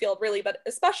every field, really, but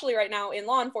especially right now in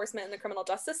law enforcement and the criminal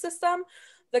justice system.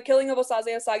 The killing of Osaze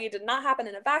Osagi did not happen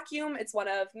in a vacuum. It's one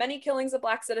of many killings of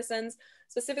Black citizens,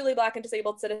 specifically Black and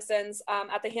disabled citizens,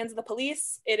 at the hands of the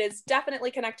police. It is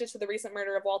definitely connected to the recent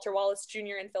murder of Walter Wallace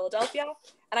Jr. in Philadelphia.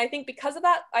 And I think because of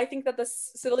that, I think that the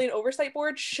Civilian Oversight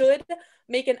Board should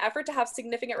make an effort to have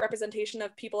significant representation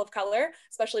of people of color,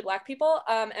 especially Black people,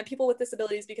 and people with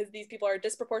disabilities, because these people are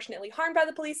disproportionately harmed by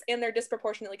the police and they're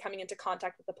disproportionately coming into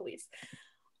contact with the police.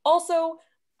 Also,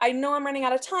 I know I'm running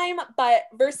out of time, but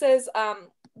versus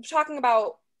talking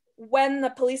about when the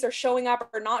police are showing up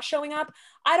or not showing up,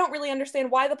 I don't really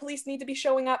understand why the police need to be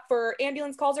showing up for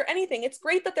ambulance calls or anything. It's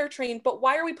great that they're trained, but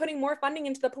why are we putting more funding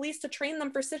into the police to train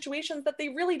them for situations that they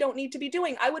really don't need to be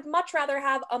doing? I would much rather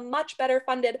have a much better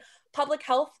funded public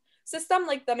health system,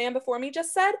 like the man before me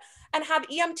just said, and have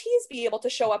EMTs be able to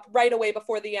show up right away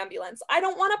before the ambulance. I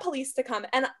don't want a police to come,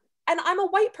 and I'm a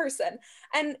white person.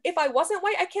 And if I wasn't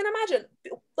white, I can't imagine.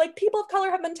 Like, people of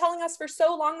color have been telling us for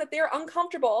so long that they're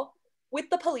uncomfortable with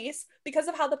the police because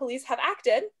of how the police have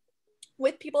acted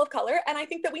with people of color. And I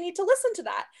think that we need to listen to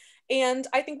that. And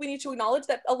I think we need to acknowledge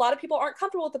that a lot of people aren't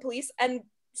comfortable with the police. And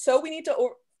so we need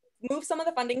to move some of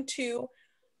the funding to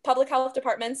public health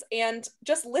departments and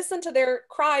just listen to their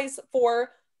cries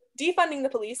for defunding the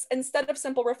police instead of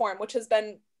simple reform, which has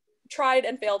been tried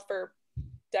and failed for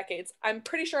decades. I'm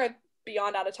pretty sure I'm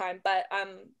beyond out of time, but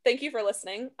thank you for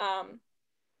listening.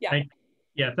 Yeah.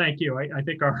 Thank you. I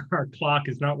think our clock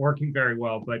is not working very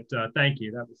well, but thank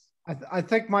you. That was. I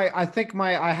think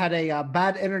I had a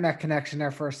bad internet connection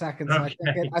there for a second, so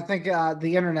okay. I think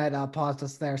the internet paused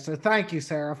us there. So thank you,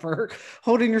 Sarah, for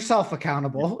holding yourself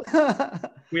accountable.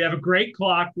 We have a great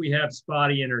clock. We have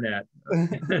spotty internet.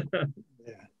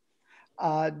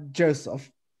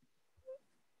 Joseph.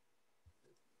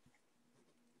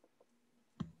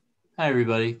 Hi,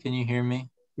 everybody. Can you hear me?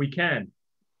 We can.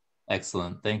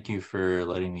 Excellent. Thank you for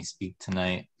letting me speak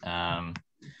tonight. A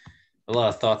lot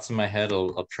of thoughts in my head.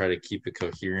 I'll try to keep it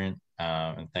coherent.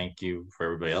 And thank you for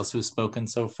everybody else who's spoken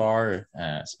so far,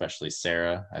 especially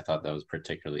Sarah. I thought that was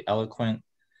particularly eloquent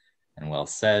and well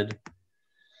said.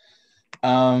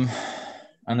 On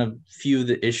a few of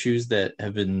the issues that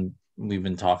we've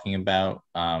been talking about,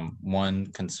 one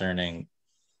concerning,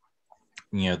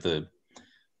 the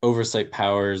oversight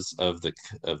powers of the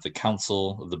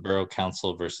council, of the Borough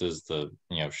Council versus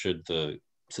should the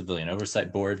Civilian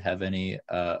Oversight Board have any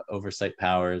oversight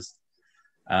powers?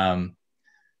 I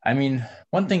mean,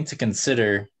 one thing to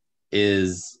consider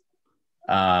is,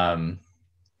 one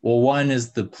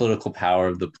is the political power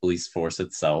of the police force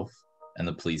itself and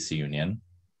the police union,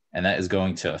 and that is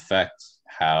going to affect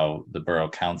how the Borough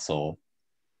Council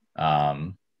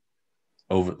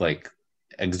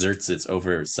exerts its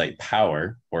oversight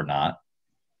power or not.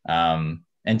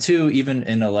 And two, even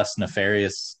in a less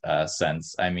nefarious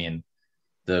sense, I mean,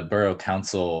 the Borough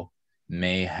Council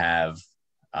may have,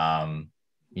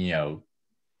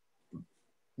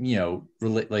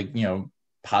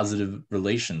 positive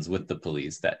relations with the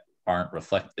police that aren't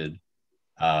reflected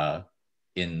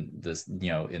in this,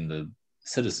 in the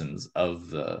citizens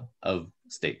of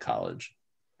State College,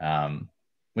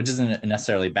 which isn't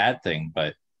necessarily a bad thing,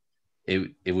 but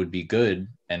it would be good,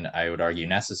 and I would argue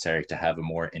necessary, to have a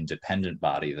more independent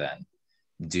body then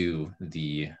do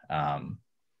the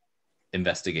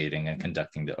investigating and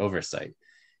conducting the oversight.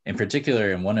 In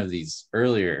particular, in one of these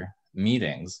earlier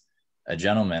meetings, a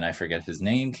gentleman, I forget his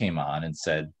name, came on and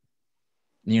said,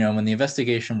 when the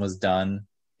investigation was done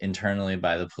internally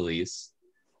by the police,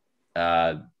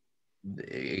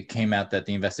 it came out that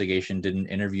the investigation didn't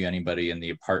interview anybody in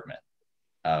the apartment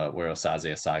where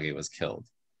Osaze Osagi was killed.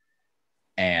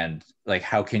 And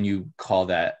how can you call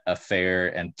that a fair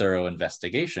and thorough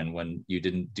investigation when you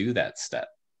didn't do that step?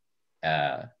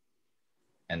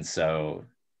 And so,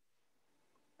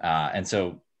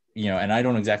 and I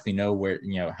don't exactly know where,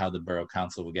 how the Borough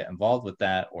Council will get involved with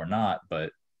that or not,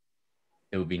 but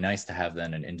it would be nice to have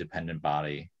then an independent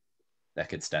body that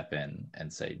could step in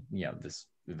and say, you know, this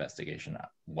investigation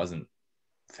wasn't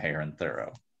fair and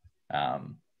thorough.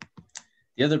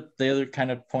 The other kind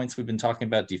of points we've been talking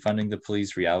about, defunding the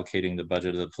police, reallocating the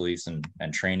budget of the police, and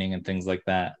training and things like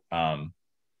that.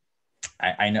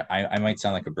 I know I might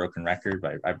sound like a broken record,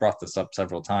 but I brought this up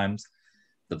several times.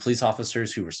 The police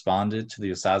officers who responded to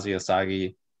the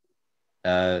Osagie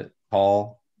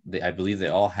call, I believe they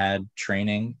all had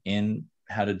training in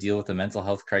how to deal with a mental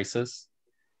health crisis,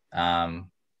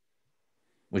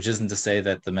 which isn't to say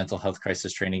that the mental health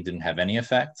crisis training didn't have any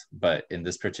effect, but in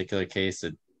this particular case,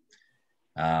 it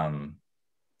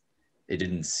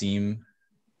didn't seem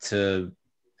to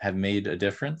have made a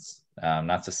difference.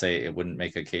 Not to say it wouldn't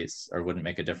make a case or wouldn't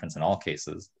make a difference in all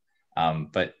cases,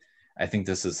 but I think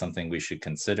this is something we should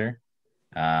consider.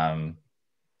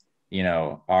 You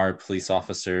know, are police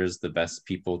officers the best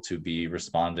people to be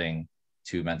responding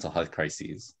to mental health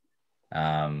crises?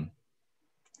 You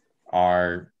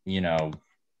know,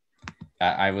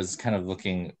 I was kind of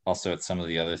looking also at some of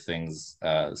the other things.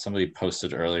 Somebody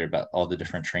posted earlier about all the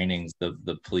different trainings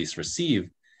the police receive.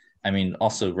 I mean,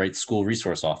 also, right, school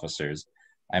resource officers.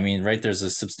 I mean, right, there's a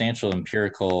substantial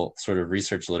empirical sort of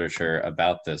research literature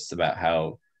about this, about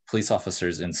how police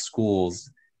officers in schools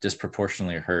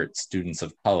disproportionately hurt students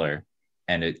of color,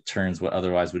 and it turns what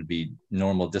otherwise would be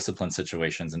normal discipline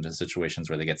situations into situations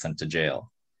where they get sent to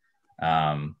jail.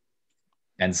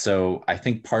 And so I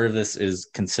think part of this is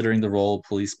considering the role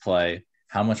police play,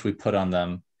 how much we put on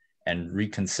them, and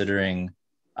reconsidering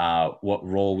what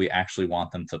role we actually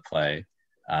want them to play,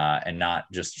 and not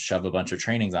just shove a bunch of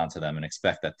trainings onto them and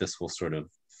expect that this will sort of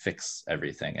fix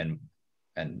everything.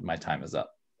 And my time is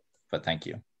up, but thank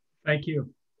you. Thank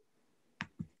you.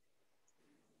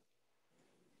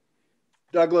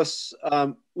 Douglas,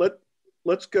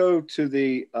 let's go to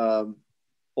the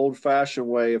old-fashioned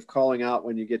way of calling out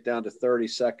when you get down to 30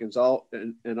 seconds. I'll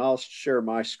share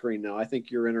my screen now. I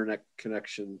think your internet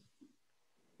connection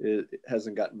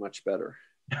hasn't gotten much better.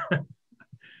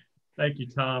 Thank you,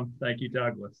 Tom. Thank you,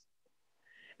 Douglas.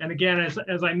 And again,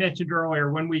 as I mentioned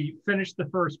earlier, when we finish the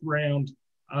first round,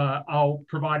 I'll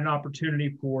provide an opportunity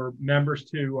for members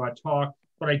to talk.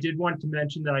 But I did want to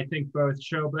mention that I think both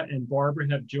Shobha and Barbara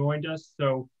have joined us.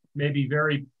 So maybe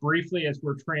very briefly as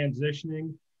we're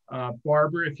transitioning,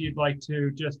 Barbara, if you'd like to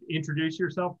just introduce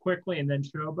yourself quickly, and then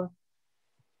Shobha.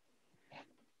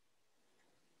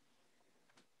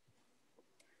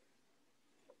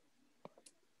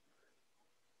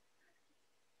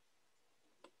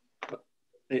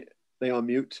 They on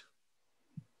mute?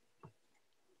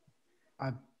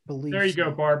 I believe there you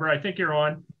go, Barbara. I think you're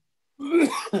on.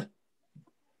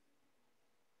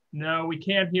 No, we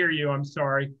can't hear you. I'm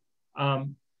sorry.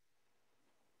 I'm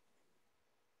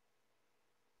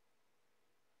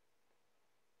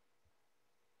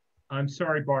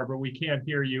sorry, Barbara. We can't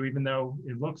hear you, even though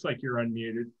it looks like you're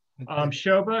unmuted.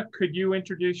 Shobha, could you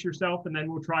introduce yourself, and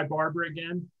then we'll try Barbara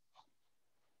again?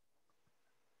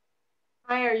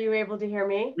 Hi, are you able to hear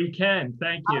me? We can,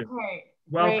 thank you. Okay,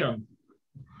 welcome.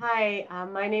 Great. Hi,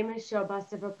 my name is Shobha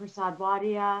Siva-Prasad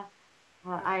Wadia.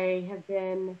 I have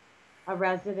been a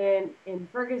resident in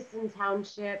Ferguson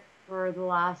Township for the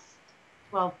last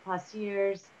 12 plus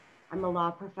years. I'm a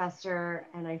law professor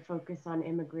and I focus on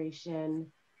immigration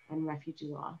and refugee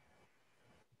law.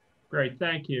 Great,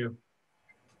 thank you.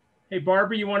 Hey,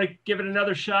 Barbara, you want to give it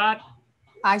another shot?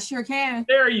 I sure can.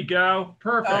 There you go,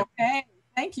 perfect. Okay,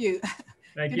 thank you.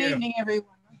 Thank Good you. evening, everyone.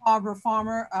 I'm Barbara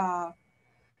Farmer,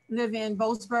 live in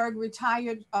Boalsburg,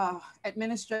 retired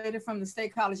administrator from the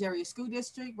State College Area School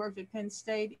District, worked at Penn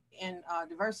State in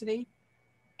diversity,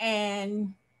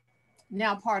 and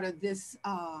now part of this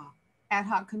ad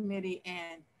hoc committee.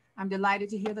 And I'm delighted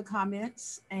to hear the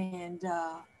comments and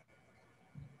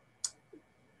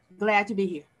glad to be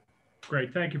here.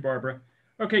 Great, thank you, Barbara.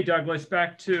 Okay, Douglas,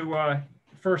 back to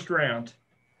first round.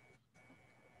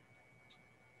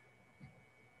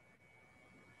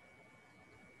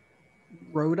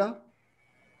 Rhoda.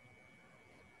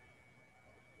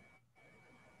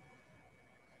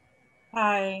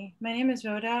 Hi, my name is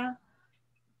Rhoda.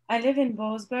 I live in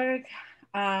Boalsburg.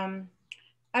 I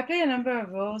play a number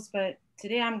of roles, but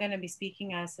today I'm going to be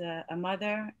speaking as a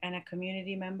mother and a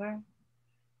community member.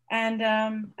 And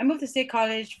I moved to State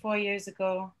College 4 years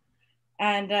ago.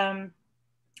 And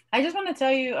I just want to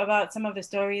tell you about some of the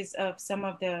stories of some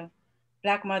of the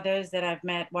Black mothers that I've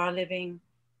met while living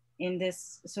in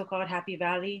this so-called Happy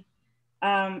Valley.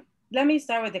 Let me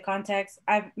start with the context.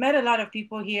 I've met a lot of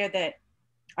people here that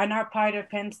are not part of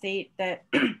Penn State, that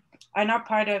are not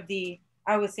part of the,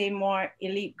 I would say, more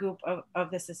elite group of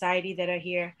the society that are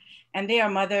here. And they are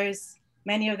mothers.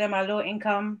 Many of them are low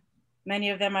income.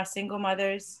 Many of them are single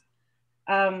mothers.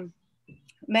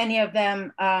 Many of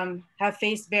them have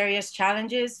faced various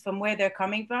challenges from where they're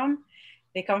coming from.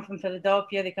 They come from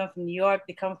Philadelphia, they come from New York,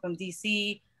 they come from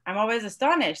DC. I'm always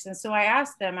astonished. And so I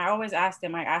always ask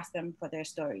them for their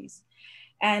stories.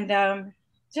 And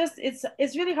just,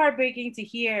 it's really heartbreaking to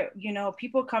hear, you know,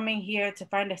 people coming here to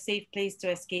find a safe place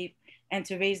to escape and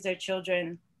to raise their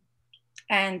children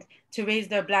and to raise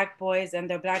their Black boys and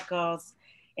their Black girls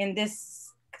in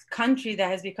this country that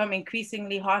has become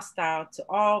increasingly hostile to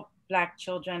all Black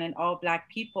children and all Black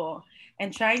people,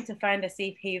 and trying to find a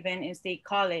safe haven in State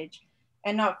College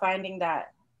and not finding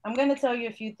that. I'm going to tell you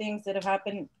a few things that have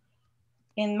happened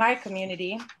in my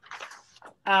community,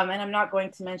 and I'm not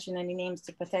going to mention any names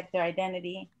to protect their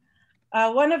identity.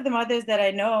 One of the mothers that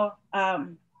I know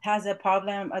has a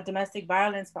problem, a domestic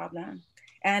violence problem.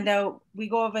 And we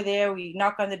go over there, we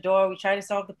knock on the door, we try to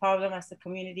solve the problem as a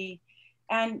community,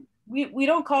 and we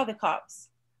don't call the cops.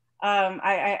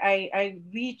 I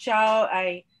reach out,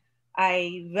 I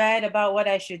read about what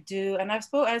I should do,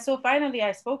 and so finally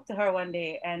I spoke to her one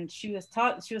day, and she was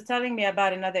telling me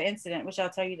about another incident, which I'll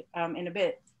tell you in a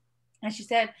bit. And she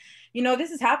said, you know, this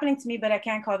is happening to me, but I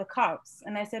can't call the cops.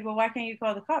 And I said, well, why can't you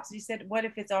call the cops? She said, what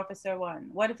if it's Officer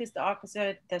 1? What if it's the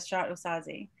officer that shot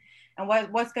Osaze? And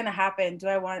what's going to happen? Do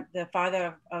I want the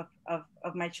father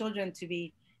of my children to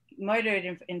be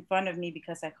murdered in front of me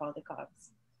because I called the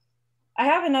cops? I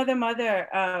have another mother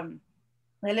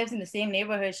that lives in the same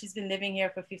neighborhood. She's been living here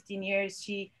for 15 years.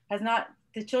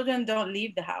 The children don't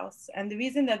leave the house. And the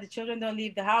reason that the children don't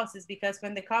leave the house is because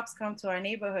when the cops come to our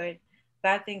neighborhood,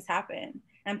 bad things happen.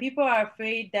 And people are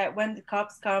afraid that when the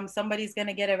cops come, somebody's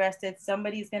gonna get arrested,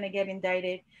 somebody's gonna get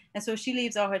indicted. And so she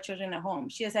leaves all her children at home.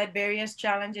 She has had various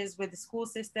challenges with the school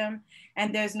system,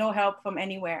 and there's no help from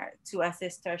anywhere to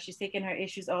assist her. She's taken her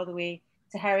issues all the way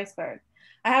to Harrisburg.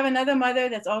 I have another mother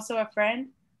that's also a friend.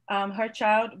 Her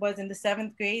child was in the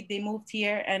 7th grade. They moved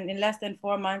here, and in less than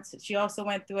 4 months, she also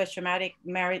went through a traumatic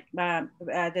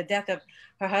the death of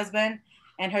her husband.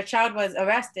 And her child was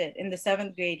arrested in the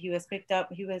 7th grade. He was picked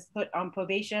up, he was put on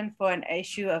probation for an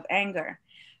issue of anger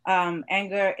in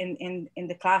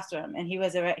the classroom. And he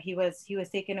was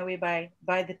taken away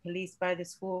by the police, by the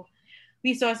school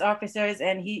resource officers,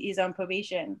 and he is on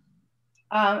probation.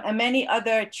 And many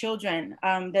other children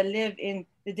that live in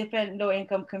the different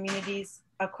low-income communities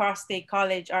across State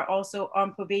College are also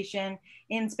on probation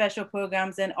in special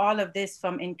programs, and all of this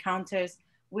from encounters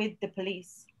with the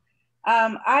police.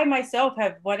 I myself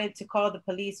have wanted to call the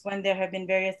police when there have been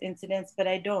various incidents, but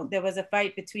I don't. There was a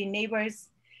fight between neighbors,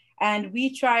 and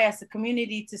we try as a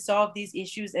community to solve these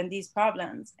issues and these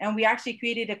problems. And we actually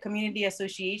created a community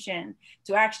association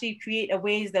to actually create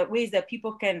ways that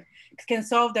people can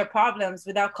solve their problems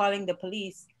without calling the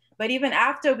police. But even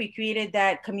after we created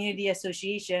that community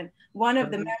association, one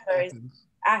of the members,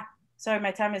 sorry,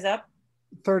 my time is up.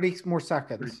 30 more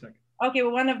seconds. 30 seconds. Okay,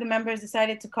 well, one of the members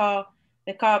decided to call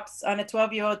the cops on a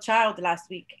 12-year-old child last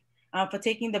week for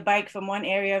taking the bike from one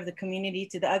area of the community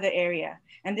to the other area.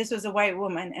 And this was a white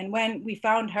woman. And when we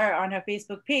found her on her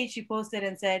Facebook page, she posted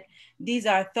and said, these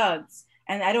are thugs.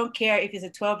 And I don't care if he's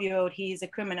a 12-year-old, he's a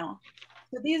criminal.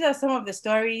 So these are some of the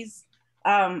stories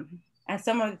and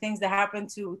some of the things that happen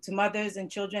to mothers and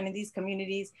children in these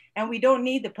communities. And we don't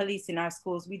need the police in our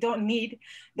schools. We don't need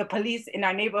the police in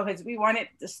our neighborhoods. We want it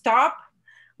to stop.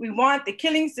 We want the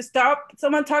killings to stop.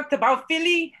 Someone talked about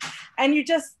Philly, and you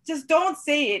just don't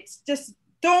say it. Just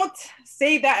don't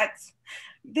say that.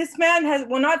 This man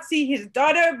will not see his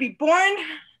daughter be born,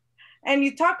 and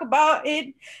you talk about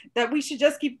it, that we should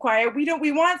just keep quiet.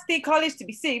 We want State College to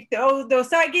be safe. The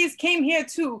Osages came here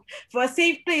too for a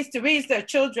safe place to raise their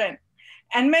children.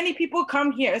 And many people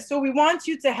come here. So we want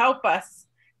you to help us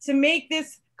to make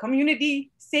this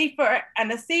community safer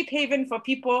and a safe haven for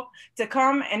people to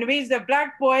come and raise their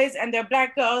Black boys and their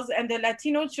Black girls and their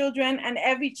Latino children and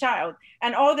every child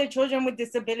and all their children with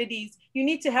disabilities. You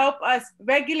need to help us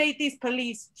regulate these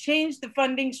police, change the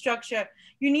funding structure.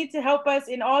 You need to help us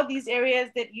in all these areas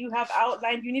that you have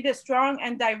outlined. You need a strong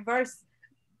and diverse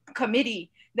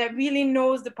committee that really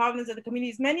knows the problems of the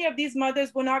communities. Many of these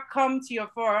mothers will not come to your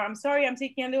forum. I'm sorry, I'm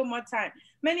taking a little more time.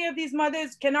 Many of these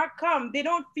mothers cannot come. They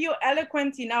don't feel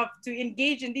eloquent enough to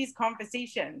engage in these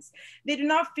conversations. They do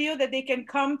not feel that they can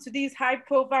come to these high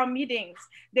profile meetings.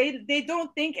 They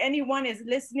don't think anyone is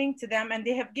listening to them, and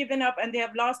they have given up and they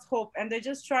have lost hope, and they're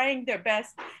just trying their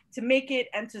best to make it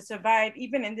and to survive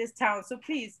even in this town. So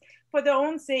please, for their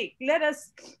own sake, let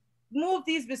us move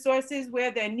these resources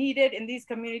where they're needed in these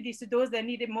communities to those that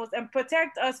need it most, and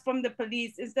protect us from the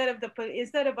police instead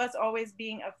of us always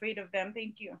being afraid of them.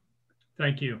 Thank you.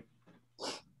 Thank you.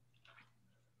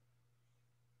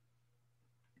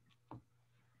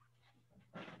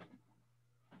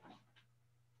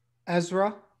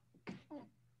 Ezra.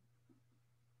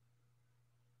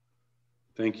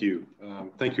 Thank you.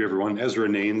 Thank you, everyone. Ezra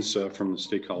Naines from the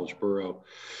State College Borough.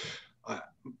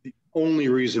 The only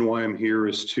reason why I'm here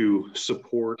is to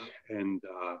support and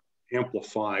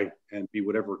amplify and be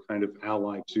whatever kind of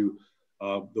ally to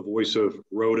the voice of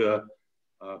Rhoda,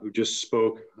 who just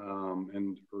spoke,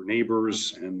 and her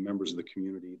neighbors and members of the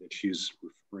community that she's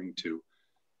referring to.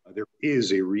 There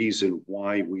is a reason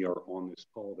why we are on this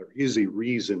call. There is a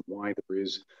reason why there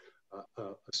is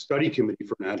a study committee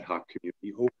for an ad hoc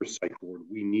community oversight board.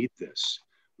 We need this.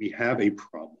 We have a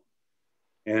problem.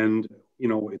 And, you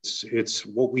know, it's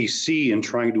what we see in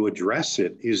trying to address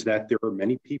it is that there are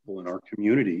many people in our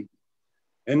community,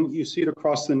 and you see it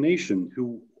across the nation,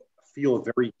 who feel a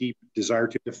very deep desire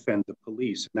to defend the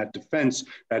police. And that defense,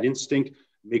 that instinct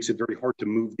makes it very hard to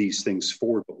move these things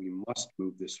forward, but we must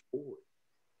move this forward.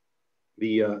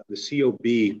 The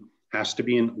COB has to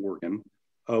be an organ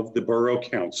of the Borough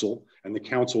Council, and the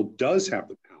council does have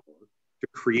the power to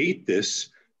create this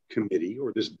committee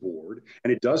or this board,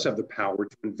 and it does have the power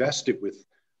to invest it with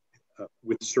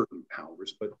certain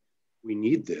powers, but we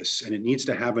need this, and it needs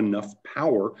to have enough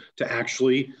power to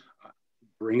actually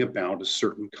bring about a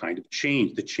certain kind of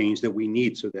change, the change that we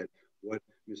need, so that what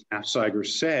Ms. Afsiger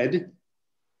said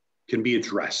can be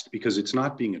addressed, because it's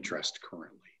not being addressed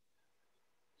currently.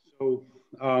 So,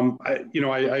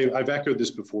 I've echoed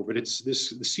this before, but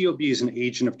the COB is an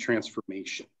agent of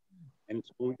transformation, and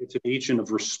it's an agent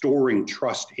of restoring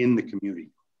trust in the community,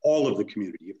 all of the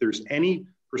community. If there's any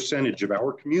percentage of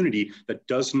our community that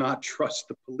does not trust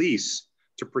the police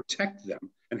to protect them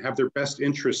and have their best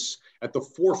interests at the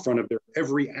forefront of their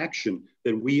every action,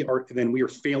 then we are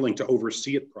failing to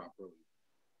oversee it properly.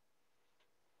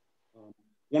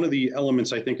 One of the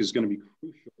elements I think is going to be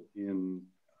crucial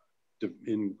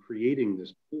in creating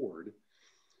this board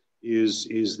is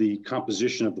the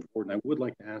composition of the board. And I would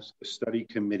like to ask the study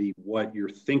committee what your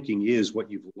thinking is,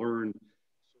 what you've learned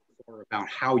so far about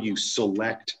how you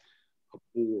select a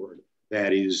board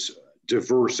that is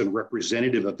diverse and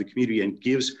representative of the community and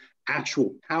gives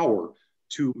actual power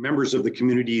to members of the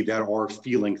community that are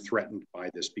feeling threatened by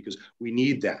this, because we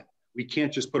need that. We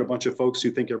can't just put a bunch of folks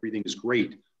who think everything is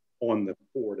great on the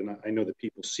board. And I know that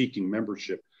people seeking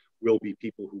membership will be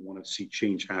people who want to see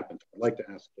change happen. I'd like to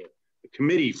ask the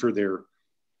committee for their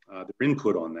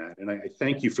input on that. And I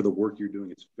thank you for the work you're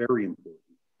doing. It's very important.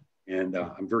 And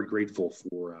I'm very grateful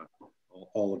for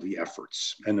all of the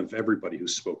efforts and of everybody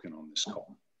who's spoken on this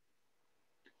call.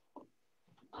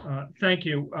 Thank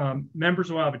you.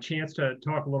 Members will have a chance to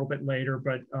talk a little bit later,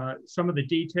 but some of the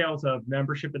details of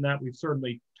membership in that we've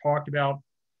certainly talked about,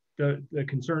 the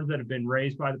concerns that have been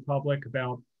raised by the public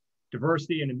about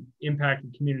diversity and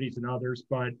impacted communities and others,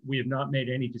 but we have not made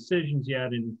any decisions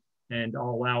yet, and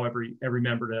I'll allow every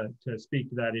member to speak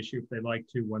to that issue if they like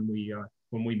to when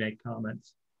we make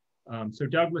comments. So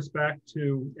Douglas, back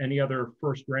to any other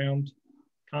first round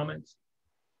comments?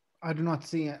 I do not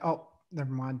see it. Oh,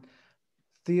 never mind.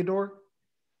 Theodore?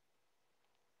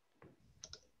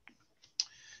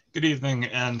 Good evening,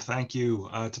 and thank you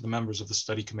to the members of the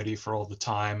study committee for all the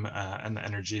time and the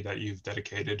energy that you've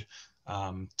dedicated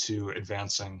to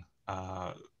advancing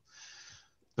the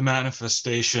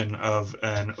manifestation of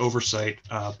an oversight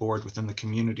board within the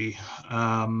community.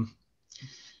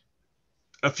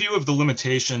 A few of the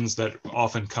limitations that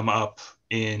often come up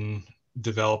in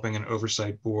developing an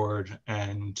oversight board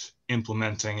and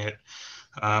implementing it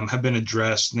have been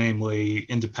addressed, namely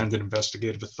independent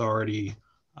investigative authority,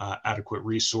 adequate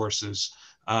resources.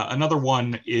 Another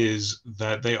one is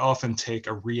that they often take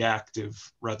a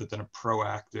reactive rather than a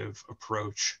proactive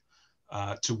approach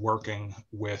to working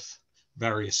with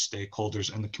various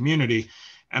stakeholders in the community.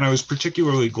 And I was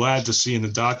particularly glad to see in the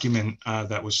document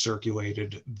that was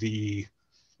circulated the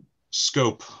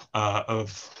scope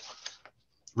of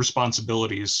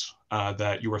responsibilities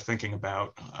that you are thinking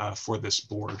about for this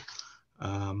board,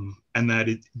 and that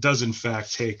it does in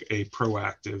fact take a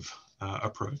proactive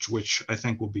approach, which I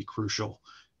think will be crucial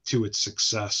to its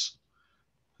success.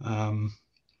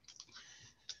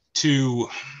 To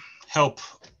help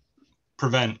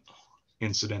prevent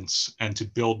incidents and to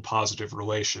build positive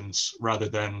relations rather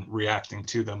than reacting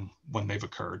to them when they've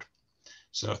occurred.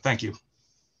 So thank you.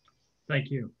 Thank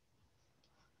you.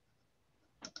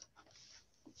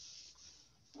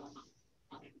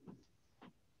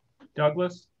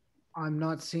 Douglas? I'm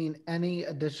not seeing any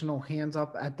additional hands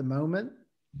up at the moment.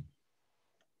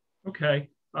 Okay,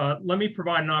 let me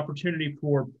provide an opportunity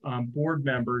for board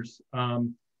members.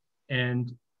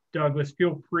 And Douglas,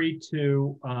 feel free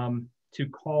to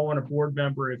call on a board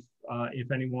member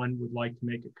if anyone would like to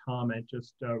make a comment.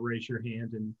 Just raise your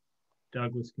hand and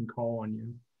Douglas can call on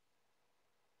you.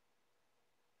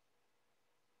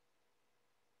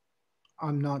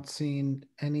 I'm not seeing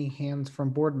any hands from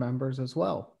board members as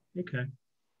well. Okay,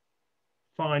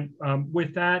 fine.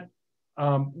 With that,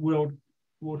 we'll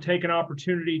take an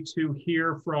opportunity to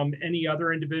hear from any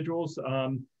other individuals.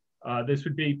 This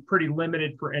would be pretty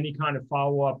limited for any kind of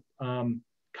follow-up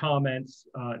comments.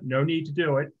 No need to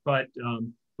do it, but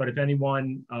if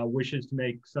anyone wishes to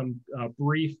make some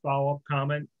brief follow-up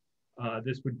comment,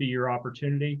 this would be your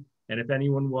opportunity. And if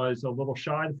anyone was a little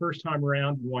shy the first time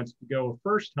around and wants to go a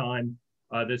first time,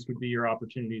 this would be your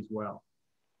opportunity as well.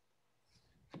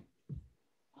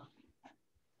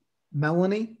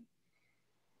 Melanie?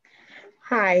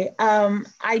 Hi,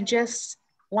 I just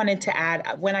wanted to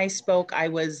add, when I spoke, I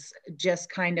was just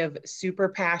kind of super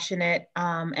passionate.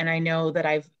 And I know that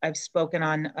I've spoken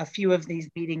on a few of these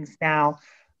meetings now.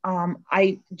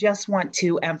 I just want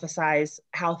to emphasize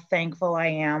how thankful I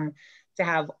am to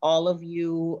have all of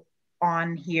you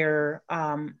on here,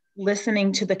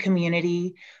 listening to the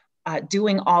community,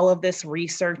 doing all of this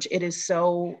research. It is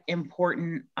so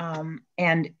important,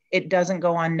 and it doesn't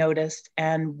go unnoticed,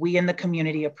 and we in the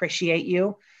community appreciate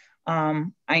you.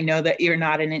 I know that you're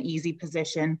not in an easy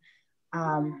position,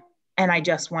 and I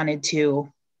just wanted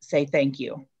to say thank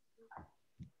you.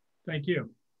 Thank you.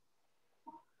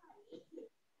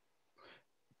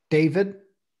 David?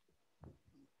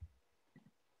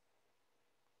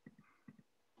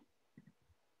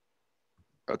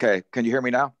 Okay, can you hear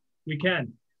me now? We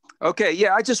can. Okay,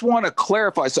 yeah, I just want to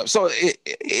clarify something. So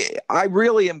I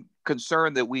really am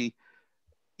concerned that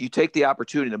you take the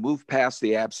opportunity to move past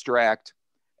the abstract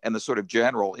and the sort of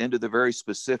general into the very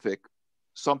specific,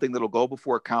 something that'll go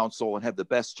before council and have the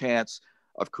best chance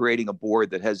of creating a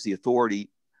board that has the authority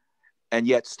and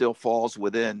yet still falls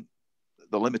within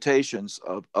the limitations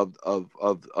of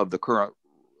the current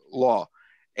law.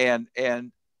 And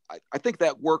I think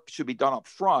that work should be done up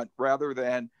front rather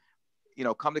than,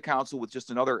 come to council with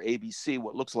just another ABC,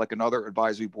 what looks like another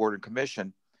advisory board and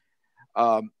commission.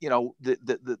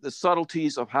 The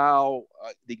subtleties of how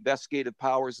the investigative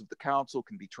powers of the council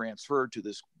can be transferred to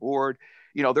this board.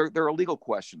 There are legal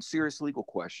questions, serious legal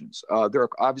questions. There are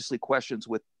obviously questions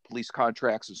with police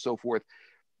contracts and so forth.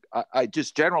 I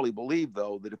just generally believe,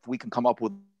 though, that if we can come up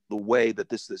with the way that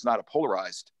this is not a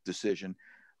polarized decision,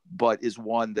 but is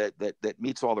one that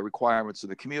meets all the requirements of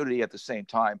the community, at the same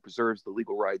time preserves the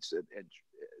legal rights and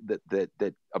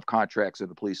that of contracts of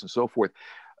the police and so forth.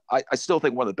 I still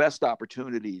think one of the best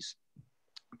opportunities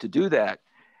to do that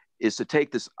is to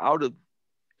take this out of,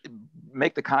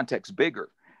 make the context bigger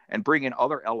and bring in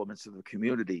other elements of the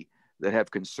community that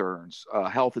have concerns,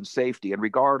 health and safety, and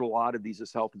regard a lot of these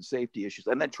as health and safety issues,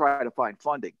 and then try to find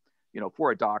funding,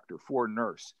 for a doctor, for a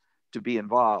nurse to be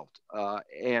involved,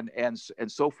 and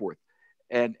so forth.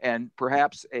 And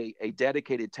perhaps a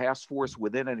dedicated task force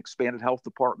within an expanded health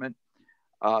department.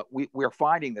 We're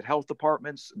finding that health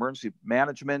departments, emergency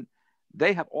management,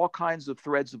 they have all kinds of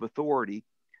threads of authority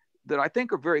that I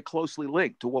think are very closely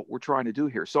linked to what we're trying to do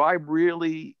here. So I'm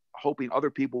really hoping other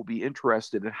people will be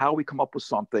interested in how we come up with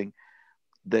something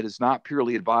that is not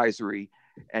purely advisory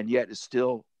and yet is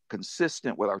still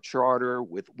consistent with our charter,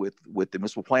 with the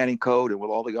municipal planning code, and with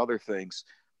all the other things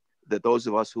that those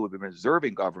of us who have been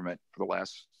observing government for the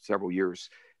last several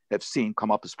years have seen come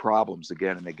up as problems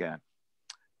again and again.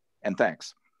 And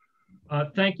thanks.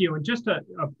 Thank you. And just a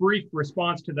brief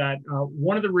response to that.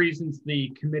 One of the reasons the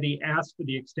committee asked for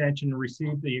the extension and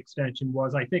received the extension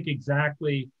was, I think,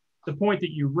 exactly the point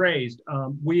that you raised.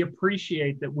 We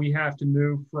appreciate that we have to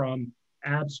move from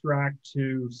abstract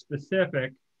to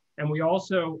specific. And we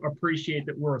also appreciate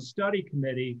that we're a study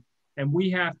committee and we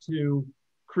have to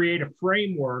create a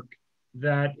framework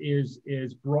that is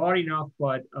broad enough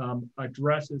but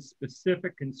addresses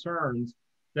specific concerns,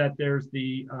 that there's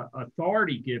the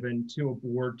authority given to a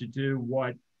board to do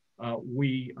what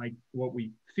we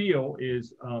feel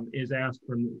is asked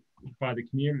by the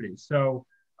community. So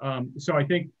I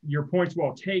think your point's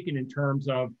well taken in terms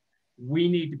of we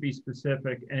need to be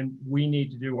specific and we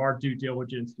need to do our due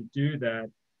diligence to do that.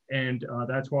 And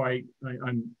that's why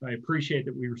I appreciate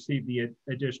that we received the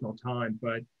additional time.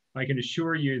 But I can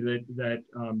assure you that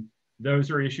those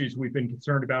are issues we've been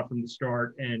concerned about from the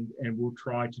start, and we'll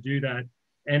try to do that.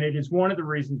 And it is one of the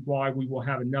reasons why we will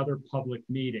have another public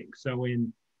meeting. So I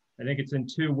think it's in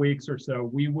 2 weeks or so,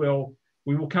 we will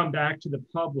come back to the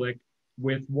public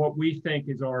with what we think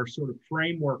is our sort of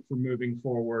framework for moving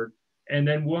forward. And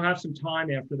then we'll have some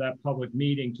time after that public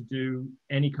meeting to do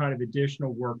any kind of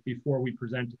additional work before we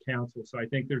present to council. So I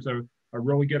think there's a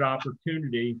really good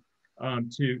opportunity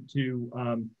to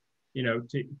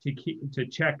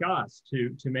check us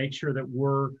to make sure that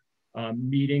we're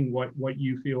meeting what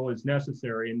you feel is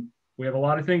necessary. And we have a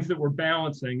lot of things that we're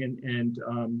balancing, and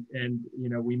you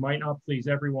know, we might not please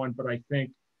everyone, but I think,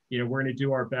 you know, we're going to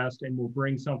do our best, and we'll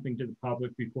bring something to the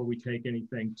public before we take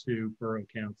anything to Borough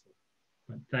Council.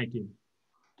 But thank you.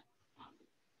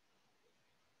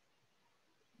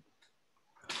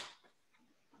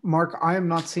 Mark, I am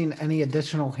not seeing any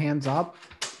additional hands up.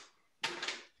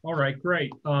 All right,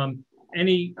 great.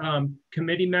 Any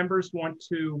committee members want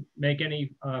to make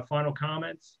any final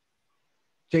comments?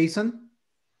 Jason?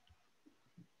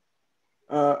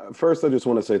 First, I just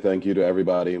want to say thank you to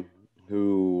everybody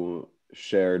who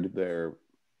shared their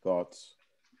thoughts.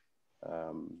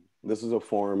 This is a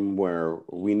forum where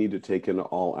we need to take in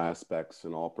all aspects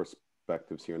and all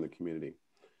perspectives here in the community.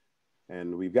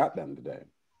 And we've got them today.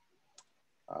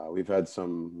 We've had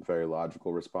some very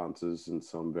logical responses and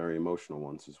some very emotional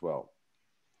ones as well.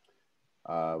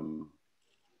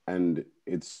 And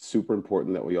it's super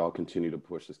important that we all continue to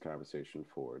push this conversation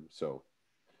forward. So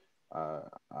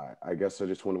I guess I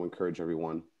just want to encourage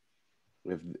everyone,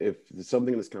 if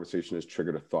something in this conversation has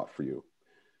triggered a thought for you,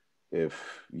 if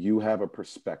you have a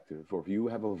perspective or if you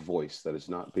have a voice that is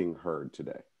not being heard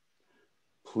today,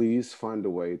 please find a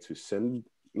way to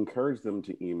encourage them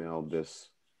to email this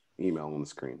email on the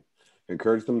screen.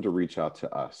 Encourage them to reach out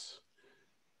to us.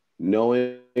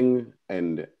 Knowing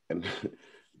and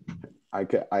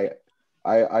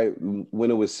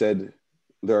when it was said,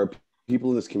 there are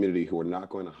people in this community who are not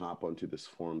going to hop onto this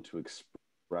forum to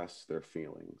express their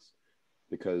feelings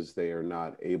because they are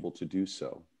not able to do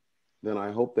so, then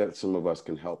I hope that some of us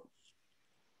can help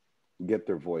get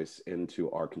their voice into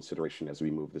our consideration as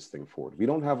we move this thing forward. We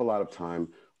don't have a lot of time.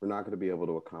 We're not going to be able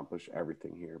to accomplish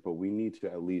everything here, but we need to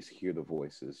at least hear the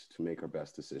voices to make our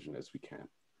best decision as we can.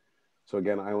 So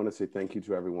again, I want to say thank you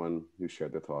to everyone who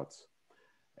shared their thoughts,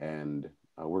 and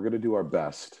we're going to do our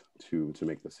best to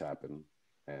make this happen.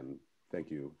 And thank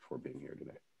you for being here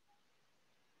today.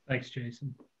 Thanks,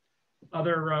 Jason.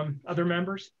 Other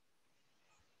members?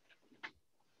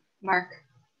 Mark.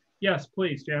 Yes,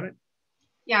 please, Janet.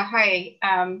 Yeah, hi.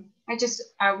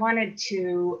 I wanted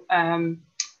to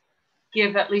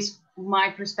give at least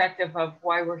my perspective of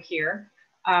why we're here.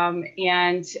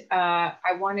 And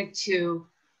I wanted to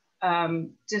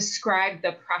describe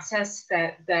the process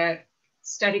that the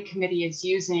study committee is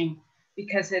using,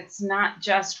 because it's not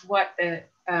just what the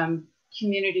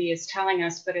community is telling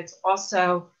us, but it's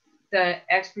also the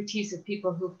expertise of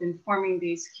people who've been forming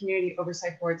these community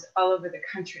oversight boards all over the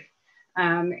country.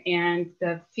 And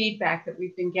the feedback that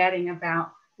we've been getting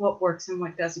about what works and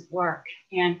what doesn't work.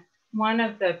 And one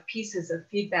of the pieces of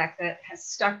feedback that has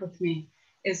stuck with me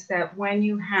is that when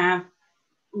you have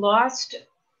lost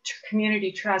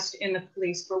community trust in the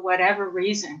police for whatever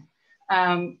reason,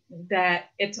 that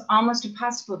it's almost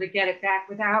impossible to get it back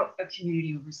without a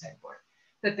community oversight board.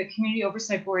 That the community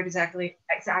oversight board is actually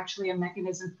a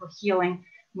mechanism for healing,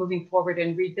 moving forward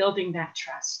and rebuilding that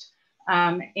trust.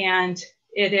 And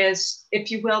it is, if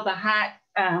you will, the hot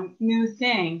new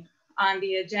thing on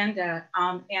the agenda.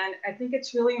 And I think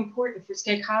it's really important for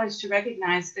State College to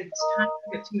recognize that it's time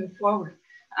for it to move forward.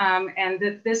 And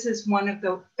that this is one of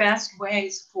the best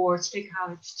ways for State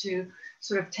College to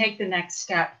sort of take the next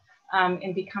step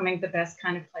in becoming the best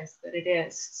kind of place that it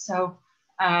is. So,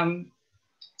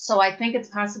 so I think it's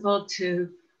possible to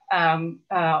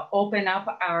open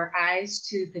up our eyes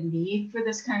to the need for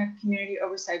this kind of community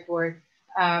oversight board,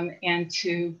 and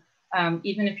to,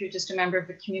 even if you're just a member of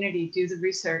the community, do the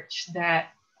research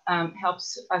that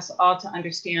helps us all to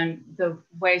understand the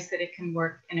ways that it can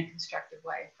work in a constructive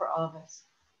way for all of us.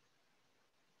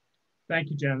 Thank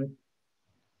you, Janet.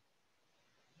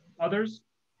 Others?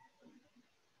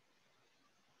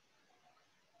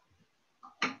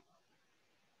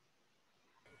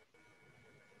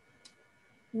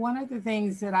 One of the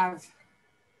things that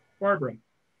Barbara.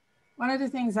 One of the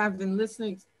things I've been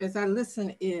listening, as I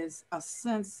listen, is a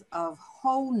sense of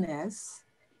wholeness,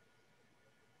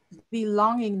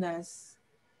 belongingness,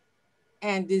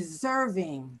 and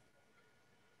deserving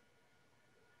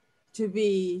to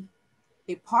be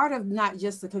a part of not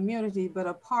just the community, but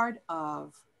a part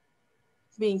of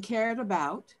being cared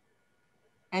about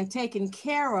and taken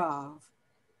care of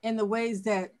in the ways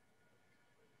that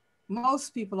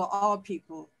most people or all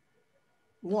people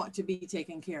want to be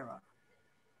taken care of.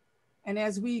 And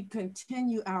as we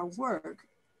continue our work,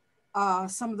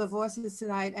 some of the voices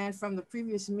tonight and from the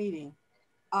previous meeting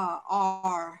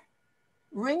are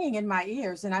ringing in my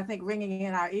ears, and I think ringing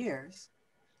in our ears,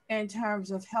 in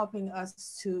terms of helping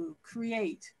us to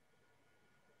create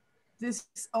this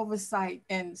oversight.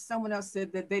 And someone else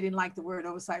said that they didn't like the word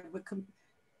oversight, but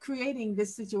creating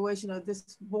this situation of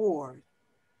this board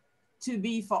to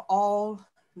be for all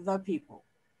the people.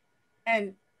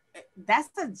 And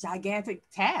that's a gigantic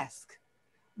task.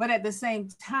 But at the same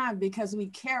time, because we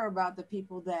care about the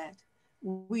people that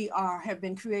we have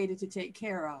been created to take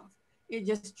care of, it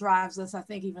just drives us, I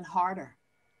think, even harder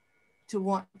to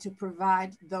want to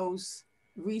provide those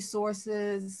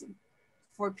resources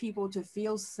for people to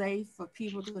feel safe, for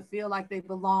people to feel like they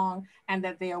belong and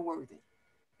that they are worthy.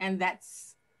 And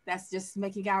that's just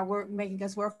making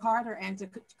us work harder and to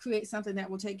create something that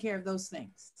will take care of those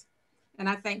things. And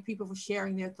I thank people for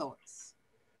sharing their thoughts.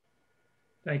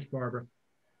 Thank you, Barbara.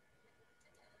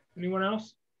 Anyone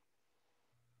else?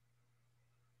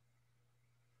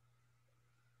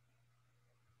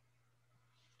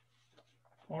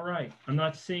 All right, I'm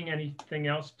not seeing anything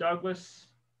else. Douglas,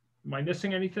 am I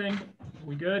missing anything? Are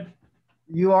we good?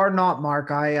 You are not,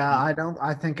 Mark. I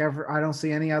don't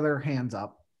see any other hands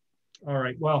up. All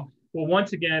right. Well,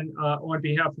 once again, on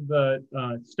behalf of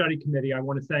the study committee, I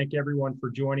want to thank everyone for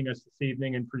joining us this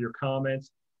evening and for your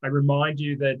comments. I remind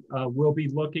you that we'll be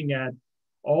looking at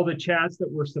all the chats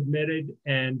that were submitted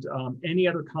and any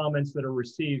other comments that are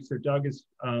received. So Doug has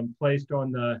placed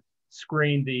on the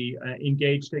screen the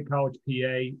Engage State College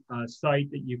PA site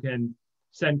that you can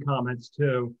send comments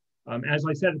to. As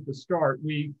I said at the start,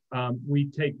 we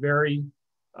take very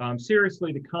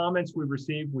seriously the comments we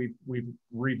received. We've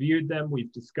reviewed them,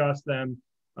 we've discussed them.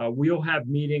 We'll have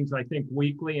meetings, I think,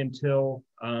 weekly until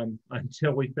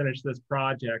we finish this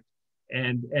project.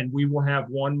 And we will have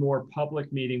one more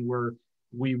public meeting where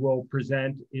we will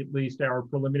present at least our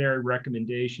preliminary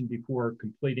recommendation before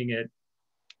completing it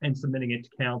and submitting it to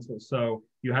council. So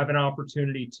you have an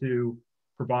opportunity to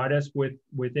provide us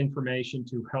with information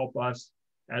to help us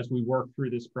as we work through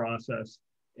this process.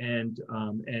 And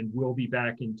we'll be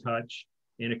back in touch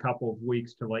in a couple of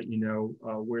weeks to let you know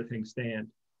where things stand.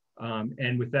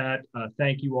 And with that,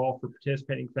 thank you all for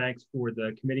participating. Thanks for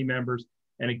the committee members.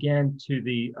 And again, to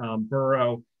the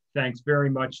borough, thanks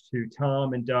very much to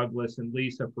Tom and Douglas and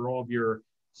Lisa for all of your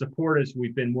support as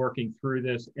we've been working through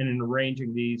this and in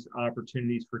arranging these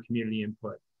opportunities for community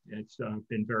input. It's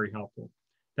been very helpful.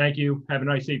 Thank you. Have a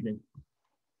nice evening.